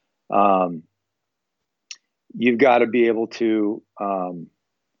 you've got to be able to,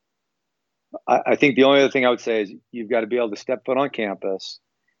 I think the only other thing I would say is you've got to be able to step foot on campus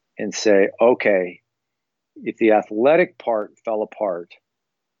and say, okay, if the athletic part fell apart,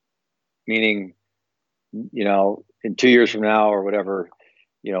 meaning, in 2 years from now or whatever,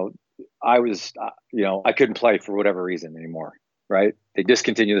 I couldn't play for whatever reason anymore, right? They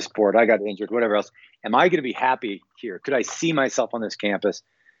discontinued the sport. I got injured, whatever else. Am I going to be happy here? Could I see myself on this campus?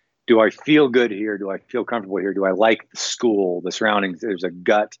 Do I feel good here? Do I feel comfortable here? Do I like the school, the surroundings? There's a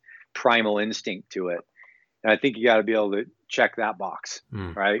gut primal instinct to it. And I think you got to be able to check that box,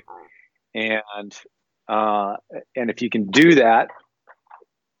 right? And if you can do that,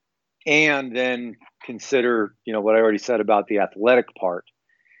 and then consider, what I already said about the athletic part,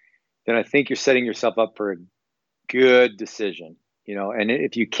 then I think you're setting yourself up for a good decision, and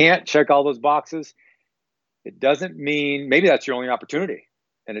if you can't check all those boxes, it doesn't mean, maybe that's your only opportunity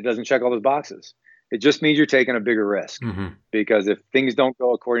and it doesn't check all those boxes. It just means you're taking a bigger risk, because if things don't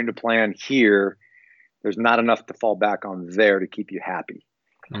go according to plan here, there's not enough to fall back on there to keep you happy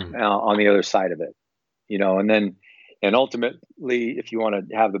on the other side of it, and ultimately, if you want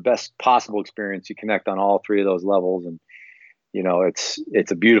to have the best possible experience, you connect on all three of those levels, and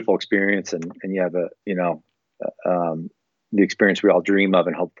it's a beautiful experience, and you have the experience we all dream of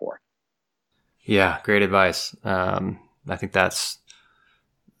and hope for. Yeah, great advice. I think that's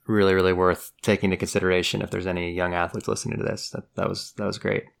really, really worth taking into consideration if there's any young athletes listening to this. That was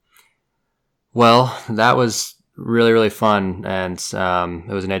great. Well, that was really, really fun, and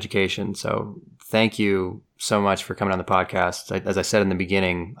it was an education. So thank you so much for coming on the podcast. As I said in the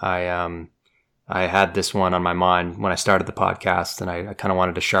beginning, I had this one on my mind when I started the podcast, and I kind of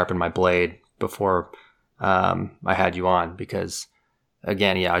wanted to sharpen my blade before I had you on, because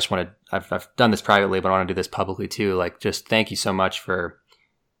again, I just want to, I've done this privately, but I want to do this publicly too. Just thank you so much for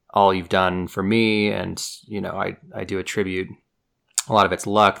all you've done for me. And, I do attribute a lot of it's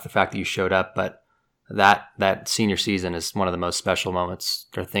luck, the fact that you showed up, but that senior season is one of the most special moments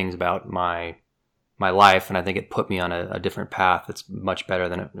or things about my life. And I think it put me on a different path that's much better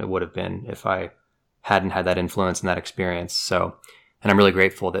than it would have been if I hadn't had that influence and that experience. So, and I'm really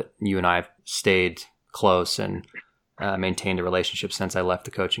grateful that you and I have stayed close and maintained a relationship since I left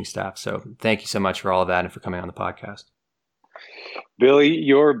the coaching staff. So thank you so much for all of that and for coming on the podcast. Billy,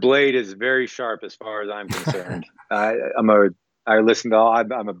 your blade is very sharp as far as I'm concerned. I'm a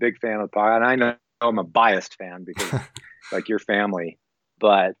big fan of the podcast, and I know I'm a biased fan because like your family,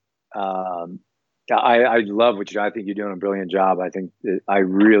 but I love what you do. I think you're doing a brilliant job. I think I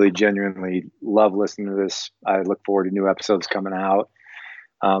really genuinely love listening to this. I look forward to new episodes coming out.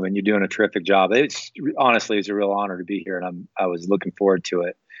 and you're doing a terrific job. Honestly, it's a real honor to be here, and I was looking forward to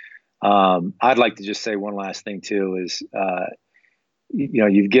it. I'd like to just say one last thing too is,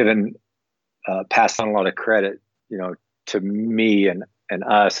 you've given, passed on a lot of credit, to me and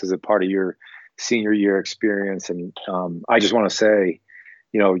us as a part of your senior year experience. And I just want to say,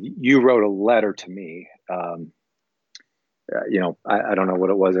 you wrote a letter to me. I don't know what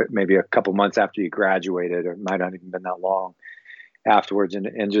it was, maybe a couple months after you graduated, or it might not even been that long afterwards.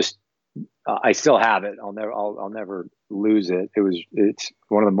 And just, I still have it. I'll never lose it. It's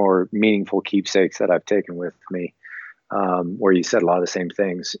one of the more meaningful keepsakes that I've taken with me, where you said a lot of the same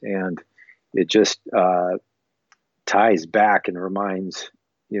things, and it just ties back and reminds,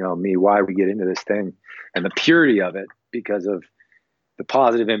 me why we get into this thing and the purity of it, because of the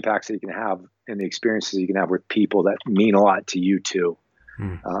positive impacts that you can have and the experiences you can have with people that mean a lot to you too.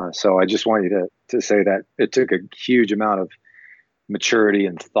 So I just want you to say that it took a huge amount of maturity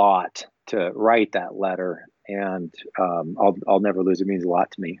and thought to write that letter, and I'll never lose it. It means a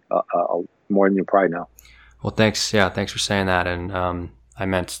lot to me, more than you'll probably know. Well, thanks. Yeah, thanks for saying that, and I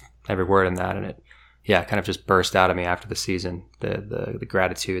meant every word in that, and it, kind of just burst out of me after the season, the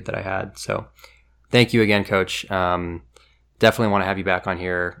gratitude that I had. So, thank you again, Coach. Definitely want to have you back on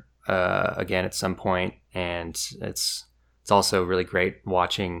here again at some point, and it's also really great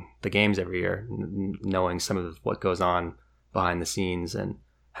watching the games every year, knowing some of what goes on behind the scenes and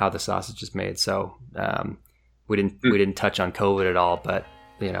how the sausage is made. So we didn't touch on COVID at all, but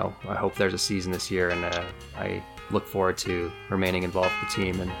I hope there's a season this year, and I look forward to remaining involved with the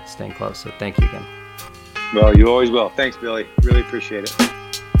team and staying close. So thank you again. Well, you always will. Thanks, Billy. Really appreciate it.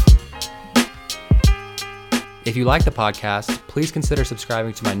 If you like the podcast, please consider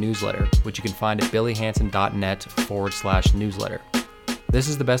subscribing to my newsletter, which you can find at billyhansen.net/newsletter. This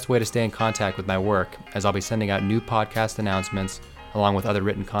is the best way to stay in contact with my work, as I'll be sending out new podcast announcements along with other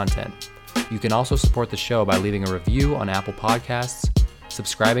written content. You can also support the show by leaving a review on Apple Podcasts,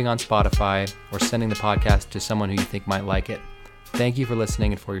 subscribing on Spotify, or sending the podcast to someone who you think might like it. Thank you for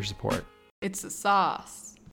listening and for your support. It's the sauce.